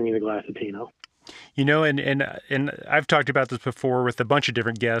like, just bring me the glass of Pinot. And I've talked about this before with a bunch of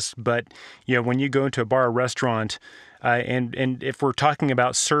different guests, but when you go into a bar or restaurant, and if we're talking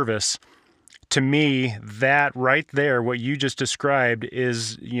about service, to me, that right there, what you just described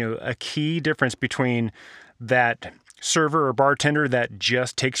is, a key difference between that server or bartender that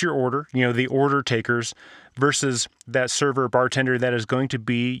just takes your order, the order takers, versus that server or bartender that is going to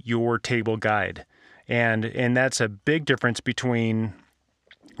be your table guide. And that's a big difference between,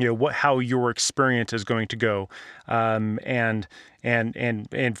 how your experience is going to go. And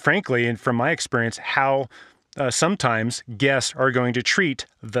frankly, and from my experience, how sometimes guests are going to treat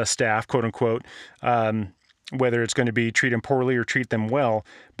the staff, quote unquote, whether it's going to be treat them poorly or treat them well.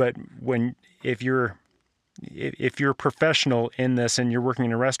 But if you're professional in this and you're working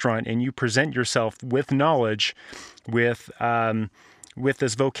in a restaurant and you present yourself with knowledge, with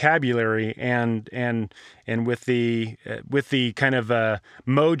this vocabulary and with the kind of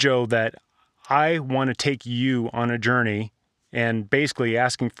mojo that I want to take you on a journey, and basically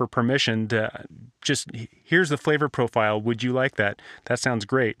asking for permission to just, here's the flavor profile. Would you like that? That sounds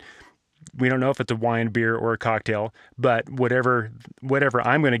great. We don't know if it's a wine, beer, or a cocktail, but whatever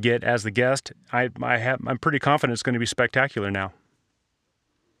I'm going to get as the guest, I'm pretty confident it's going to be spectacular now.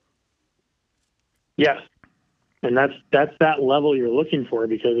 Yes. And that's that level you're looking for,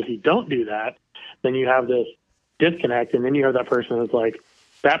 because if you don't do that, then you have this disconnect, and then you have that person that's like,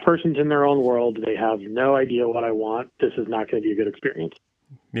 that person's in their own world. They have no idea what I want. This is not going to be a good experience.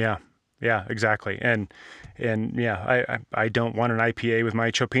 Yeah, exactly. And yeah, I don't want an IPA with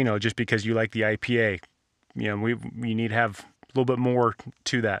my Chopino just because you like the IPA. We need to have a little bit more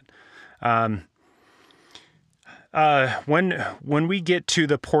to that. When we get to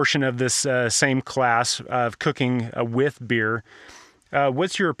the portion of this same class of cooking with beer,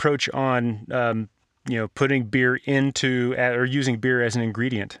 what's your approach on putting beer into or using beer as an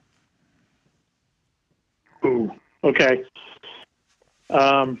ingredient? Ooh, okay.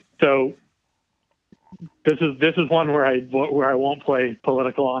 So this is one where I won't play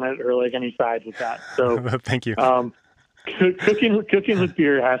political on it or like any sides with that. So thank you. Cooking with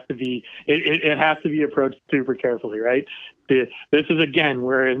beer has to be it has to be approached super carefully, right? This is again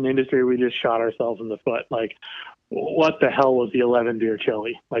where in the industry we just shot ourselves in the foot. Like, what the hell was the 11 beer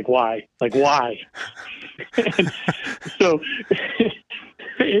chili? Like, why? And so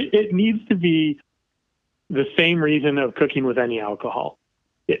it needs to be the same reason of cooking with any alcohol.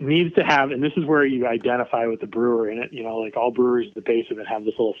 It needs to have, and this is where you identify with the brewer in it. Like all brewers at the base of it have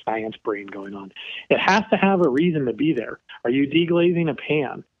this little science brain going on. It has to have a reason to be there. Are you deglazing a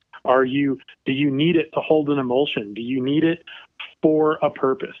pan? Do you need it to hold an emulsion? Do you need it for a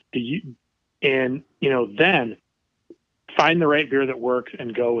purpose. Then find the right beer that works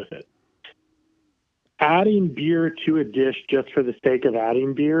and go with it. Adding beer to a dish just for the sake of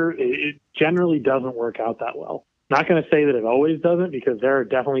adding beer, it generally doesn't work out that well. Not going to say that it always doesn't, because there are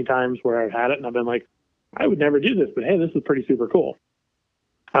definitely times where I've had it and I've been like, I would never do this, but hey, this is pretty super cool.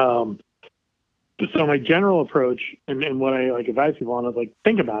 So my general approach and what I like advise people on is like,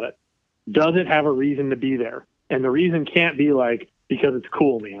 think about it. Does it have a reason to be there? And the reason can't be like, because it's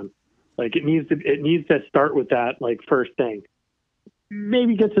cool, man. Like it needs to start with that like first thing.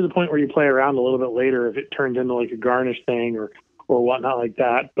 Maybe get to the point where you play around a little bit later if it turns into like a garnish thing or whatnot like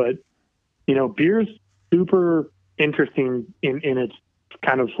that. But, beer's super interesting in its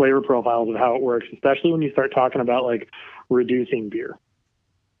kind of flavor profiles of how it works, especially when you start talking about like reducing beer.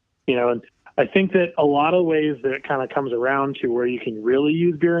 And I think that a lot of ways that it kind of comes around to where you can really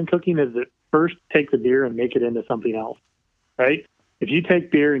use beer in cooking is that first take the beer and make it into something else, right? If you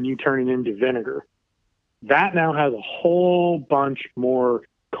take beer and you turn it into vinegar, that now has a whole bunch more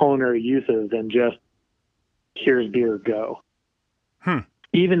culinary uses than just here's beer, go.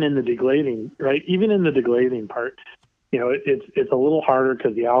 Even in the deglazing, right? Even in the deglazing part, it's a little harder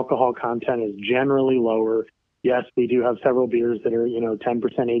because the alcohol content is generally lower. Yes, we do have several beers that are, 10%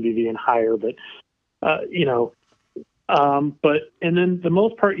 ABV and higher, but, and then the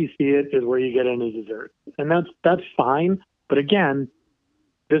most part you see it is where you get into dessert, and that's fine. But again,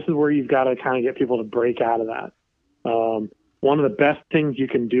 this is where you've got to kind of get people to break out of that. One of the best things you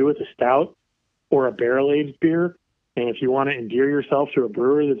can do with a stout or a barrel-aged beer, and if you want to endear yourself to a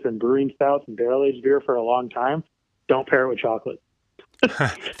brewer that's been brewing stouts and barrel-aged beer for a long time, don't pair it with chocolate.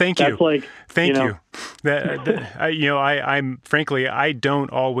 Thank you. That's like, Thank you. I'm frankly, I don't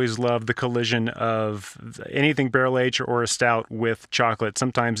always love the collision of anything barrel aged or a stout with chocolate.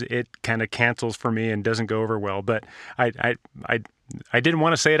 Sometimes it kind of cancels for me and doesn't go over well. But I didn't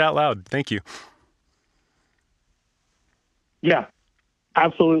want to say it out loud. Thank you. Yeah,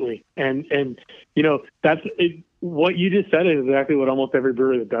 absolutely. And that's it. What you just said is exactly what almost every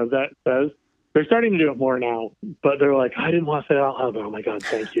brewer that does that says. They're starting to do it more now, but they're like, I didn't want to say it out loud, but oh my God,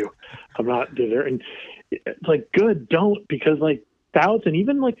 thank you. I'm not there. And it's like, good, don't, because like stouts and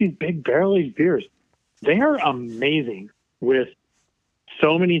even like these big barrel-aged beers, they are amazing with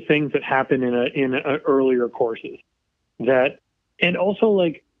so many things that happen in earlier courses and also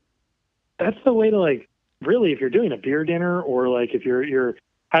like, that's the way to like, really, if you're doing a beer dinner or like if you're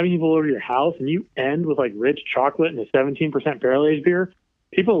having people over to your house and you end with like rich chocolate and a 17% barrel-aged beer,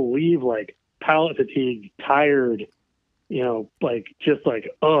 people leave like palate fatigue, tired, like just like,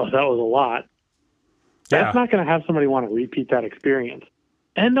 oh, that was a lot. That's not going to have somebody want to repeat that experience.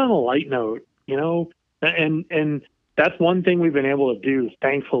 End on a light note, and that's one thing we've been able to do,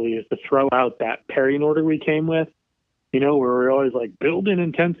 thankfully, is to throw out that pairing order we came with, where we're always like, build in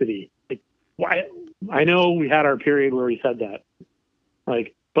intensity. Like, why? I know we had our period where we said that,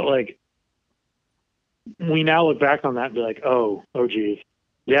 like, but like, we now look back on that and be like, oh geez.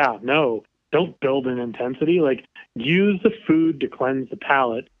 Yeah, no, don't build in intensity. Like, use the food to cleanse the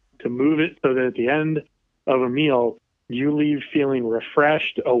palate, to move it so that at the end of a meal, you leave feeling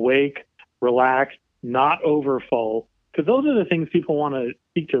refreshed, awake, relaxed, not over full. Because those are the things people want to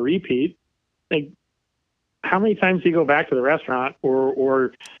seek to repeat. Like, how many times do you go back to the restaurant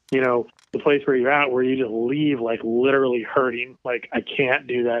or the place where you're at where you just leave like literally hurting? Like, I can't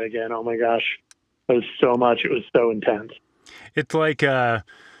do that again. Oh my gosh, it was so much. It was so intense. It's like, I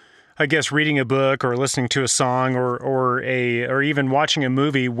guess reading a book or listening to a song or even watching a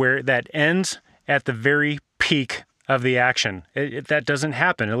movie where that ends at the very peak of the action. That doesn't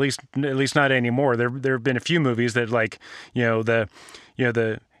happen, at least not anymore. There have been a few movies that like,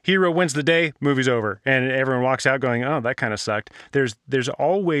 the hero wins the day, movie's over, and everyone walks out going, oh, that kind of sucked. There's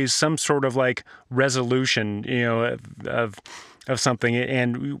always some sort of like resolution, of something,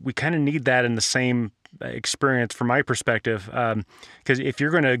 and we kind of need that in the same experience from my perspective, because if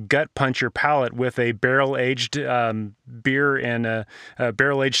you're going to gut punch your palate with a barrel-aged beer and a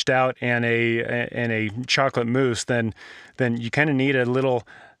barrel-aged stout and a chocolate mousse, then you kind of need a little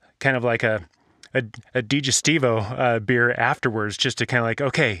kind of like a digestivo beer afterwards, just to kind of like,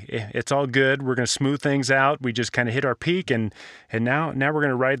 okay, it's all good. We're going to smooth things out. We just kind of hit our peak, and now we're going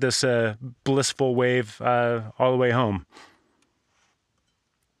to ride this blissful wave all the way home.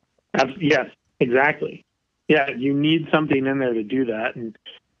 Yes. Exactly. Yeah, you need something in there to do that. And,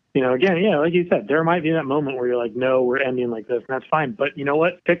 again, yeah, like you said, there might be that moment where you're like, no, we're ending like this, and that's fine. But you know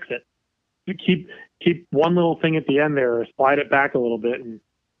what? Fix it. Keep one little thing at the end there, or slide it back a little bit,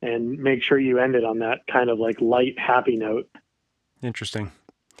 and make sure you end it on that kind of like light, happy note. Interesting.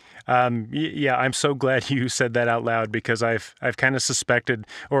 Yeah, I'm so glad you said that out loud, because I've kind of suspected,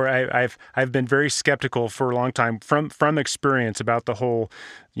 or I've been very skeptical for a long time from experience about the whole,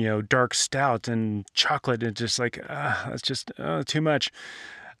 dark stout and chocolate. And just like, it's just too much.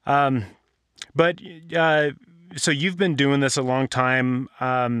 But so you've been doing this a long time.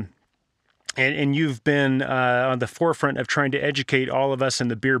 And you've been on the forefront of trying to educate all of us in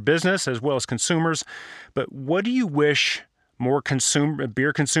the beer business as well as consumers. But what do you wish more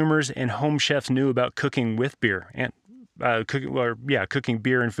beer consumers and home chefs knew about cooking with beer and cooking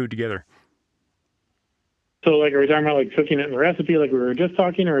beer and food together? So, like, are we talking about like cooking it in the recipe, like we were just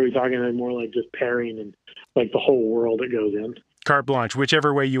talking, or are we talking more like just pairing and like the whole world that goes in? Carte blanche,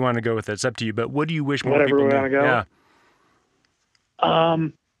 whichever way you want to go with it. It's up to you. But what do you wish more Whatever people way knew? I want to go. Yeah.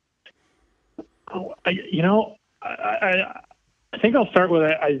 I think I'll start with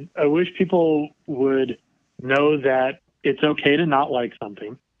I wish people would know that it's okay to not like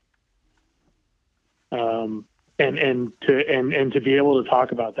something, and to be able to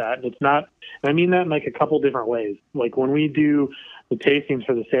talk about that. And it's not. And I mean that in like a couple different ways. Like when we do the tastings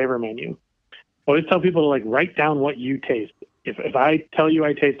for the Savor menu, I always tell people to like write down what you taste. If I tell you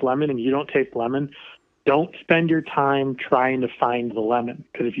I taste lemon and you don't taste lemon, don't spend your time trying to find the lemon,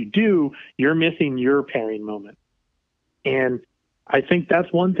 because if you do, you're missing your pairing moment. And I think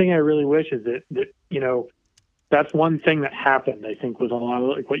that's one thing I really wish is that that's one thing that happened, I think, was a lot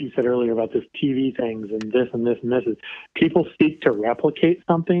of like what you said earlier about this TV things and this and this and this is people seek to replicate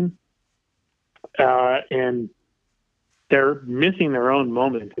something, and they're missing their own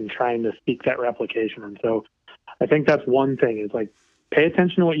moment in trying to seek that replication. And so I think that's one thing is like, pay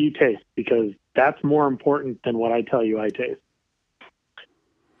attention to what you taste, because that's more important than what I tell you I taste.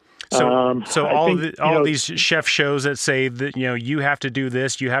 So all these chef shows that say that, you have to do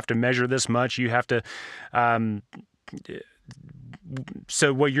this, you have to measure this much, you have to,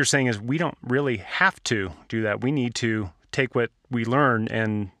 so what you're saying is we don't really have to do that. We need to take what we learn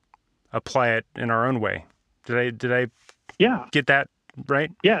and apply it in our own way. Did I get that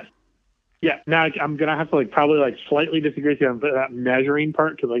right? Yes. Yeah. Now I'm going to have to probably slightly disagree with you on that measuring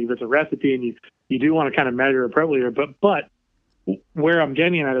part, because if it's a recipe and you do want to kind of measure appropriately, but where I'm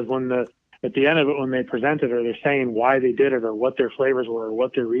getting at is at the end of it, when they present it or they're saying why they did it or what their flavors were or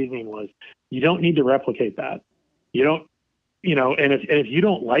what their reasoning was, you don't need to replicate that. You don't, and if you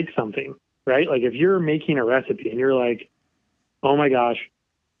don't like something, right? Like if you're making a recipe and you're like, oh my gosh,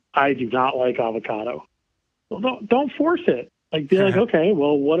 I do not like avocado. Well, don't force it. Be like, okay,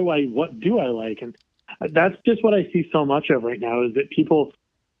 well, what do I like? And that's just what I see so much of right now, is that people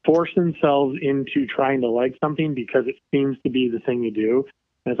force themselves into trying to like something because it seems to be the thing you do.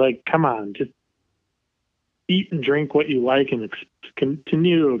 And it's like, come on, just eat and drink what you like and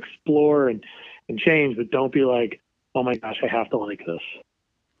continue to explore and change, but don't be like, oh my gosh, I have to like this.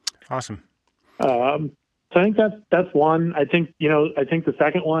 Awesome. So I think that's one. I think the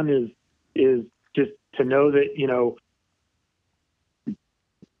second one is just to know that,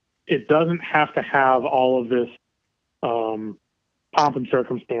 it doesn't have to have all of this pomp and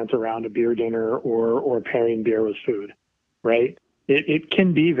circumstance around a beer dinner or pairing beer with food, right? It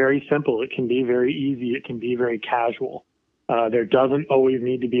can be very simple. It can be very easy. It can be very casual. There doesn't always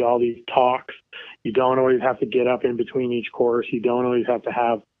need to be all these talks. You don't always have to get up in between each course. You don't always have to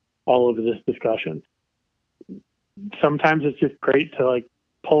have all of this discussion. Sometimes it's just great to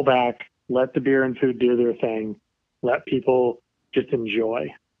pull back, let the beer and food do their thing, let people just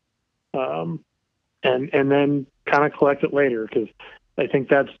enjoy. And then kind of collect it later, because I think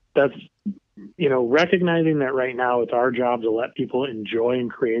that's recognizing that right now it's our job to let people enjoy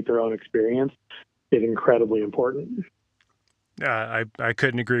and create their own experience is incredibly important. I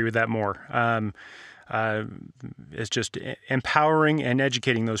couldn't agree with that more. It's just empowering and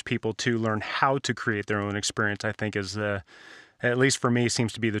educating those people to learn how to create their own experience, I think is, at least for me,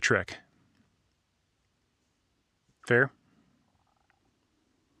 seems to be the trick. Fair?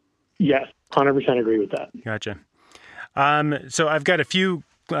 Yes, 100% agree with that. Gotcha. So I've got a few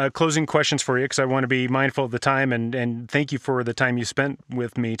closing questions for you, because I want to be mindful of the time, and thank you for the time you spent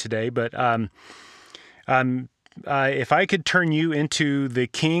with me today. But if I could turn you into the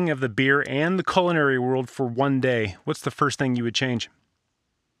king of the beer and the culinary world for one day, what's the first thing you would change?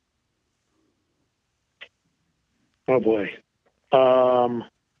 Oh boy.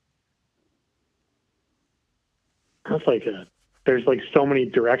 That's there's so many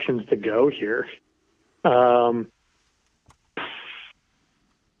directions to go here. I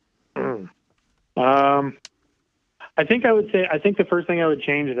think the first thing I would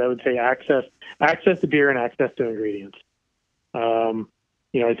change is I would say access to beer and access to ingredients. I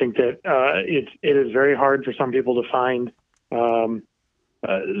think that it is very hard for some people to find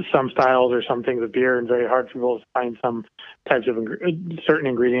some styles or some things of beer, and very hard for people to find some types of certain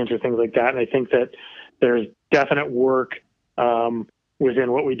ingredients or things like that. And I think that there's definite work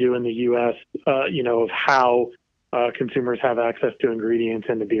within what we do in the U.S., of how consumers have access to ingredients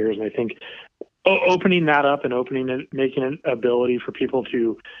into beers. And I think opening that up and making an ability for people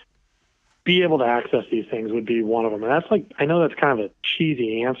to be able to access these things would be one of them. And that's I know that's kind of a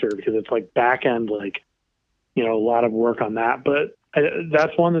cheesy answer because it's back end, a lot of work on that. But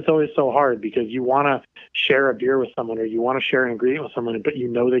that's one that's always so hard because you want to share a beer with someone or you want to share an ingredient with someone, but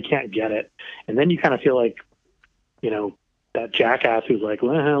they can't get it. And then you kind of feel like, that jackass who's like,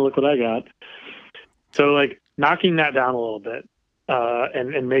 well, look what I got. So knocking that down a little bit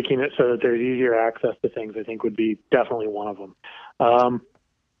and making it so that there's easier access to things, I think would be definitely one of them.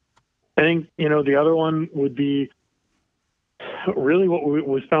 I think, the other one would be really what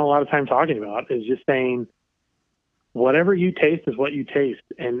we spent a lot of time talking about is just saying, whatever you taste is what you taste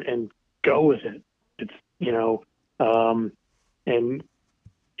and go with it. It's, and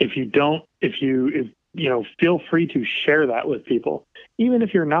feel free to share that with people, even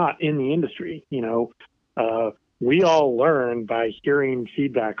if you're not in the industry. We all learn by hearing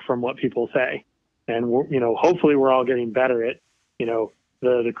feedback from what people say, and hopefully we're all getting better at,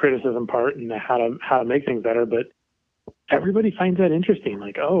 the criticism part and how to make things better. But everybody finds that interesting.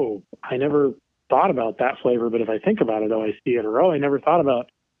 Oh, I never thought about that flavor, but if I think about it, I see it. Or, I never thought about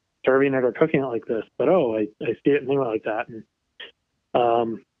serving it or cooking it like this, but I see it and think about it like that. And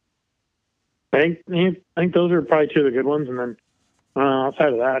I think those are probably two of the good ones. And then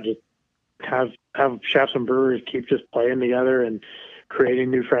outside of that, just have chefs and brewers keep just playing together and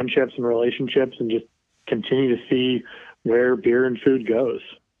creating new friendships and relationships, and just continue to see where beer and food goes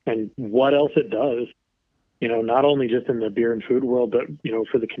and what else it does. Not only just in the beer and food world, but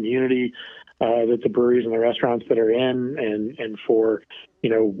for the community that the breweries and the restaurants that are in, and for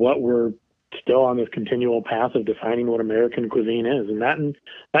what we're still on this continual path of defining what American cuisine is, and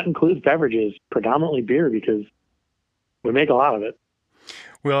that includes beverages, predominantly beer, because we make a lot of it.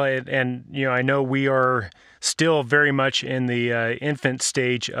 Well, I know we are still very much in the infant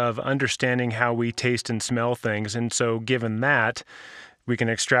stage of understanding how we taste and smell things, and so given that, we can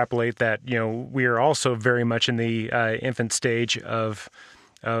extrapolate that we are also very much in the infant stage of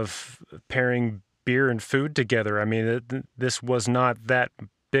pairing beer and food together. I mean, this was not that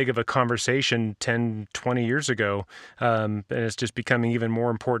big of a conversation 10, 20 years ago, and it's just becoming even more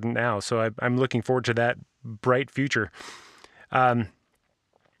important now. So I'm looking forward to that bright future.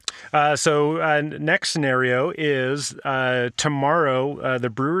 Next scenario is tomorrow. The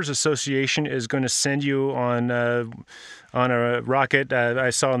Brewers Association is going to send you on a rocket.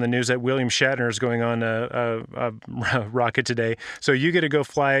 I saw in the news that William Shatner is going on a rocket today. So you get to go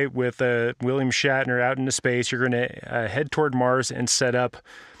fly with William Shatner out into space. You're going to head toward Mars and set up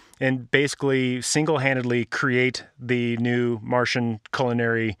and basically single-handedly create the new Martian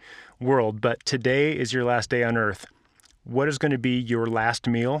culinary world. But today is your last day on Earth. What is going to be your last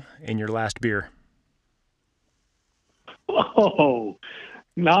meal and your last beer? Oh,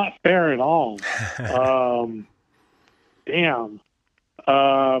 not fair at all. Damn.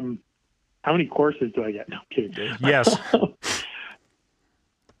 How many courses do I get? No, I'm kidding. Yes.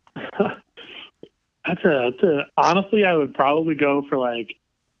 Honestly, I would probably go for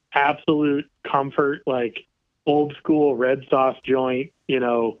absolute comfort, old school red sauce joint,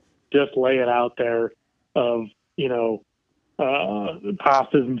 just lay it out there of,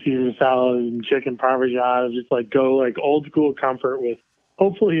 pastas and Caesar salad and chicken parmesan, just go old school comfort with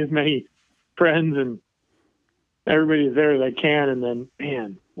hopefully as many friends and everybody there as I can. And then,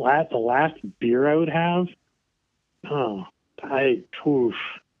 man, the last beer I would have,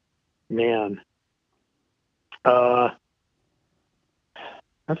 man. That's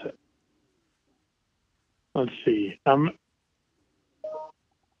it. Let's see.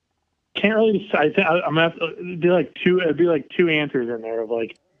 Can't really. I think I'm gonna have to, it'd be two answers in there of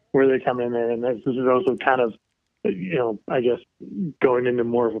where they come in there, and this is also kind of, I guess going into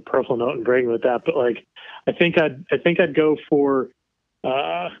more of a personal note and breaking with that. But I think I'd go for.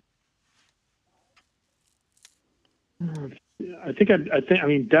 I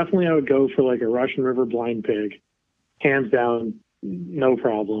mean, definitely I would go for a Russian River Blind Pig, hands down, no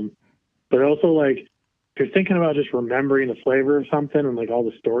problem. But also if you're thinking about just remembering the flavor of something and all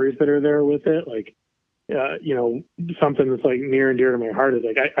the stories that are there with it, something that's near and dear to my heart is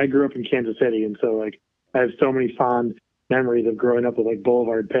I grew up in Kansas City, and so I have so many fond memories of growing up with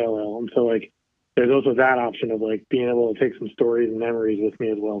Boulevard Pale Ale, and so there's also that option of being able to take some stories and memories with me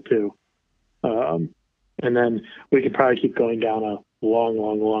as well too. And then we could probably keep going down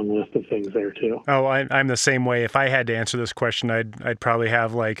long list of things there too. Oh, I'm the same way. If I had to answer this question, I'd probably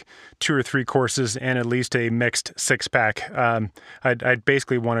have like 2 or 3 courses and at least a mixed 6-pack. I'd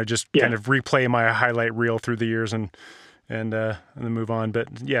basically want to just kind of replay my highlight reel through the years and then move on. But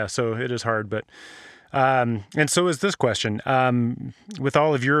yeah, so it is hard. But and so is this question. With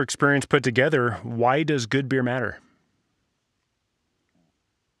all of your experience put together, why does good beer matter?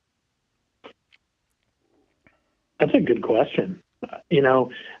 That's a good question.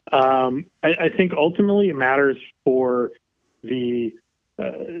 I think ultimately it matters for the,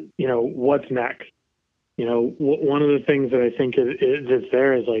 what's next. One of the things that I think is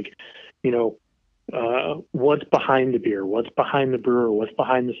there is like, what's behind the beer, what's behind the brewer, what's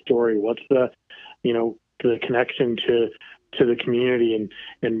behind the story, what's the connection to the community,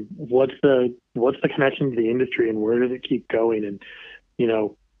 and what's the connection to the industry, and where does it keep going? And,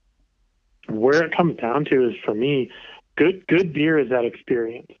 where it comes down to is, for me, good beer is that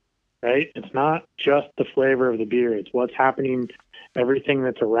experience, right? It's not just the flavor of the beer. It's what's happening, everything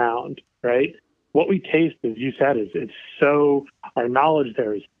that's around, right? What we taste, as you said, our knowledge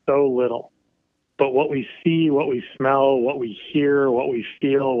there is so little. But what we see, what we smell, what we hear, what we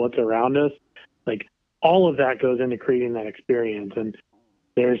feel, what's around us, like all of that goes into creating that experience. And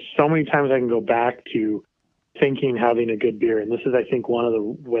there's so many times I can go back to thinking having a good beer. And this is, I think, one of the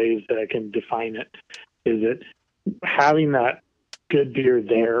ways that I can define it, is that having that good beer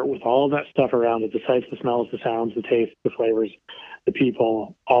there with all of that stuff around it, the sights, the smells, the sounds, the taste, the flavors, the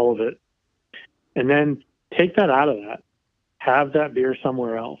people, all of it. And then take that out of that, have that beer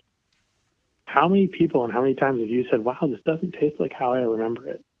somewhere else. How many people and how many times have you said, wow, this doesn't taste like how I remember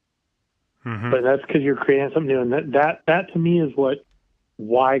it? Mm-hmm. But that's because you're creating something new. And that to me is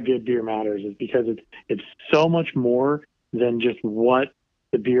why good beer matters, is because it's so much more than just what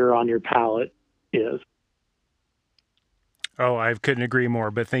the beer on your palate is. Oh, I couldn't agree more,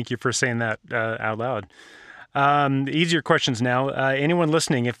 but thank you for saying that out loud. Easier questions now. Anyone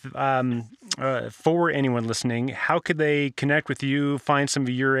listening, for anyone listening, how could they connect with you, find some of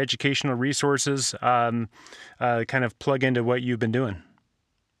your educational resources, kind of plug into what you've been doing?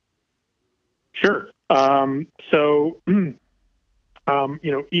 Sure.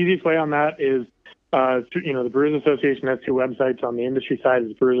 Easiest way on that is, the Brewers Association has 2 websites. On the industry side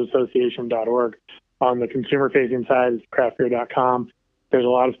is brewersassociation.org. On the consumer-facing side is craftbeer.com. There's a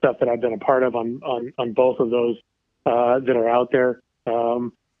lot of stuff that I've been a part of on both of those that are out there.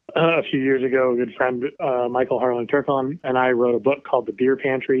 A few years ago, a good friend, Michael Harlan-Turkle, and I wrote a book called The Beer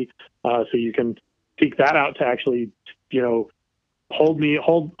Pantry. So you can seek that out to actually, hold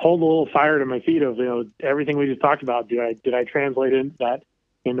a little fire to my feet of, everything we just talked about. Did I translate that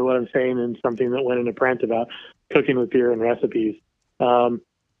into what I'm saying, and something that went into print about cooking with beer and recipes. And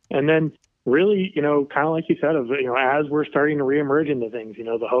then really, kind of like you said, as we're starting to reemerge into things,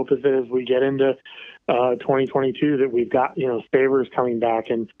 the hope is that as we get into 2022, that we've got, Savers coming back,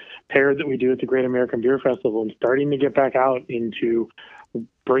 and paired that we do at the Great American Beer Festival, and starting to get back out into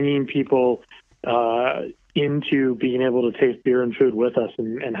bringing people into being able to taste beer and food with us,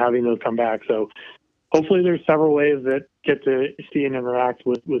 and having those come back. So hopefully there's several ways that get to see and interact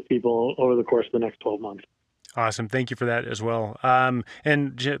with people over the course of the next 12 months. Awesome. Thank you for that as well.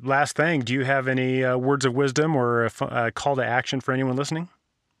 And last thing, do you have any words of wisdom or a call to action for anyone listening?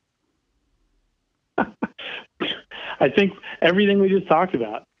 I think everything we just talked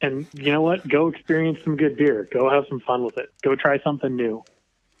about. And you know what? Go experience some good beer. Go have some fun with it. Go try something new.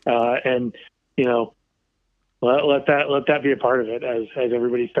 And, let that be a part of it as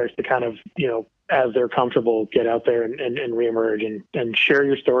everybody starts to kind of, as they're comfortable, get out there and reemerge and share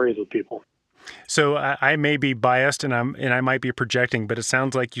your stories with people. So I may be biased and I might be projecting, but it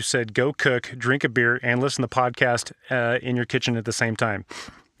sounds like you said go cook, drink a beer, and listen to the podcast in your kitchen at the same time.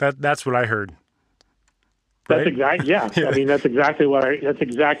 That's what I heard. Right? That's exactly, yeah. I mean, that's exactly what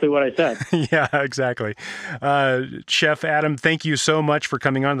I said. Yeah, exactly. Chef Adam, thank you so much for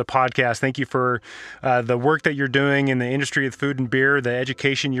coming on the podcast. Thank you for the work that you're doing in the industry of food and beer, the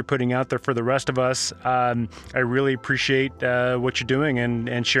education you're putting out there for the rest of us. I really appreciate what you're doing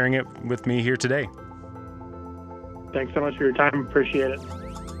and sharing it with me here today. Thanks so much for your time. Appreciate it.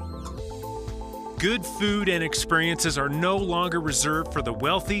 Good food and experiences are no longer reserved for the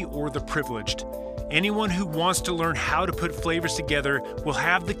wealthy or the privileged. Anyone who wants to learn how to put flavors together will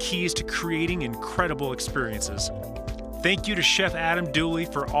have the keys to creating incredible experiences. Thank you to Chef Adam Dooley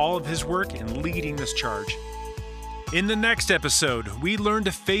for all of his work in leading this charge. In the next episode, we learn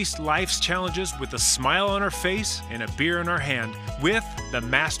to face life's challenges with a smile on our face and a beer in our hand with the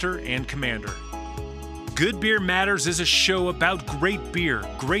Master and Commander. Good Beer Matters is a show about great beer,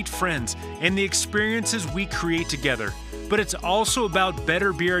 great friends, and the experiences we create together. but it's also about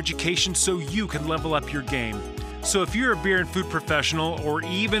better beer education so you can level up your game. So if you're a beer and food professional or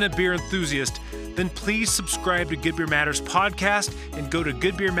even a beer enthusiast, then please subscribe to Good Beer Matters podcast and go to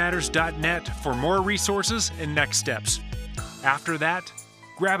goodbeermatters.net for more resources and next steps. After that,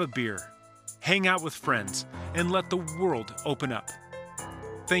 grab a beer, hang out with friends, and let the world open up.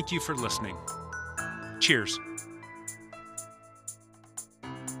 Thank you for listening. Cheers.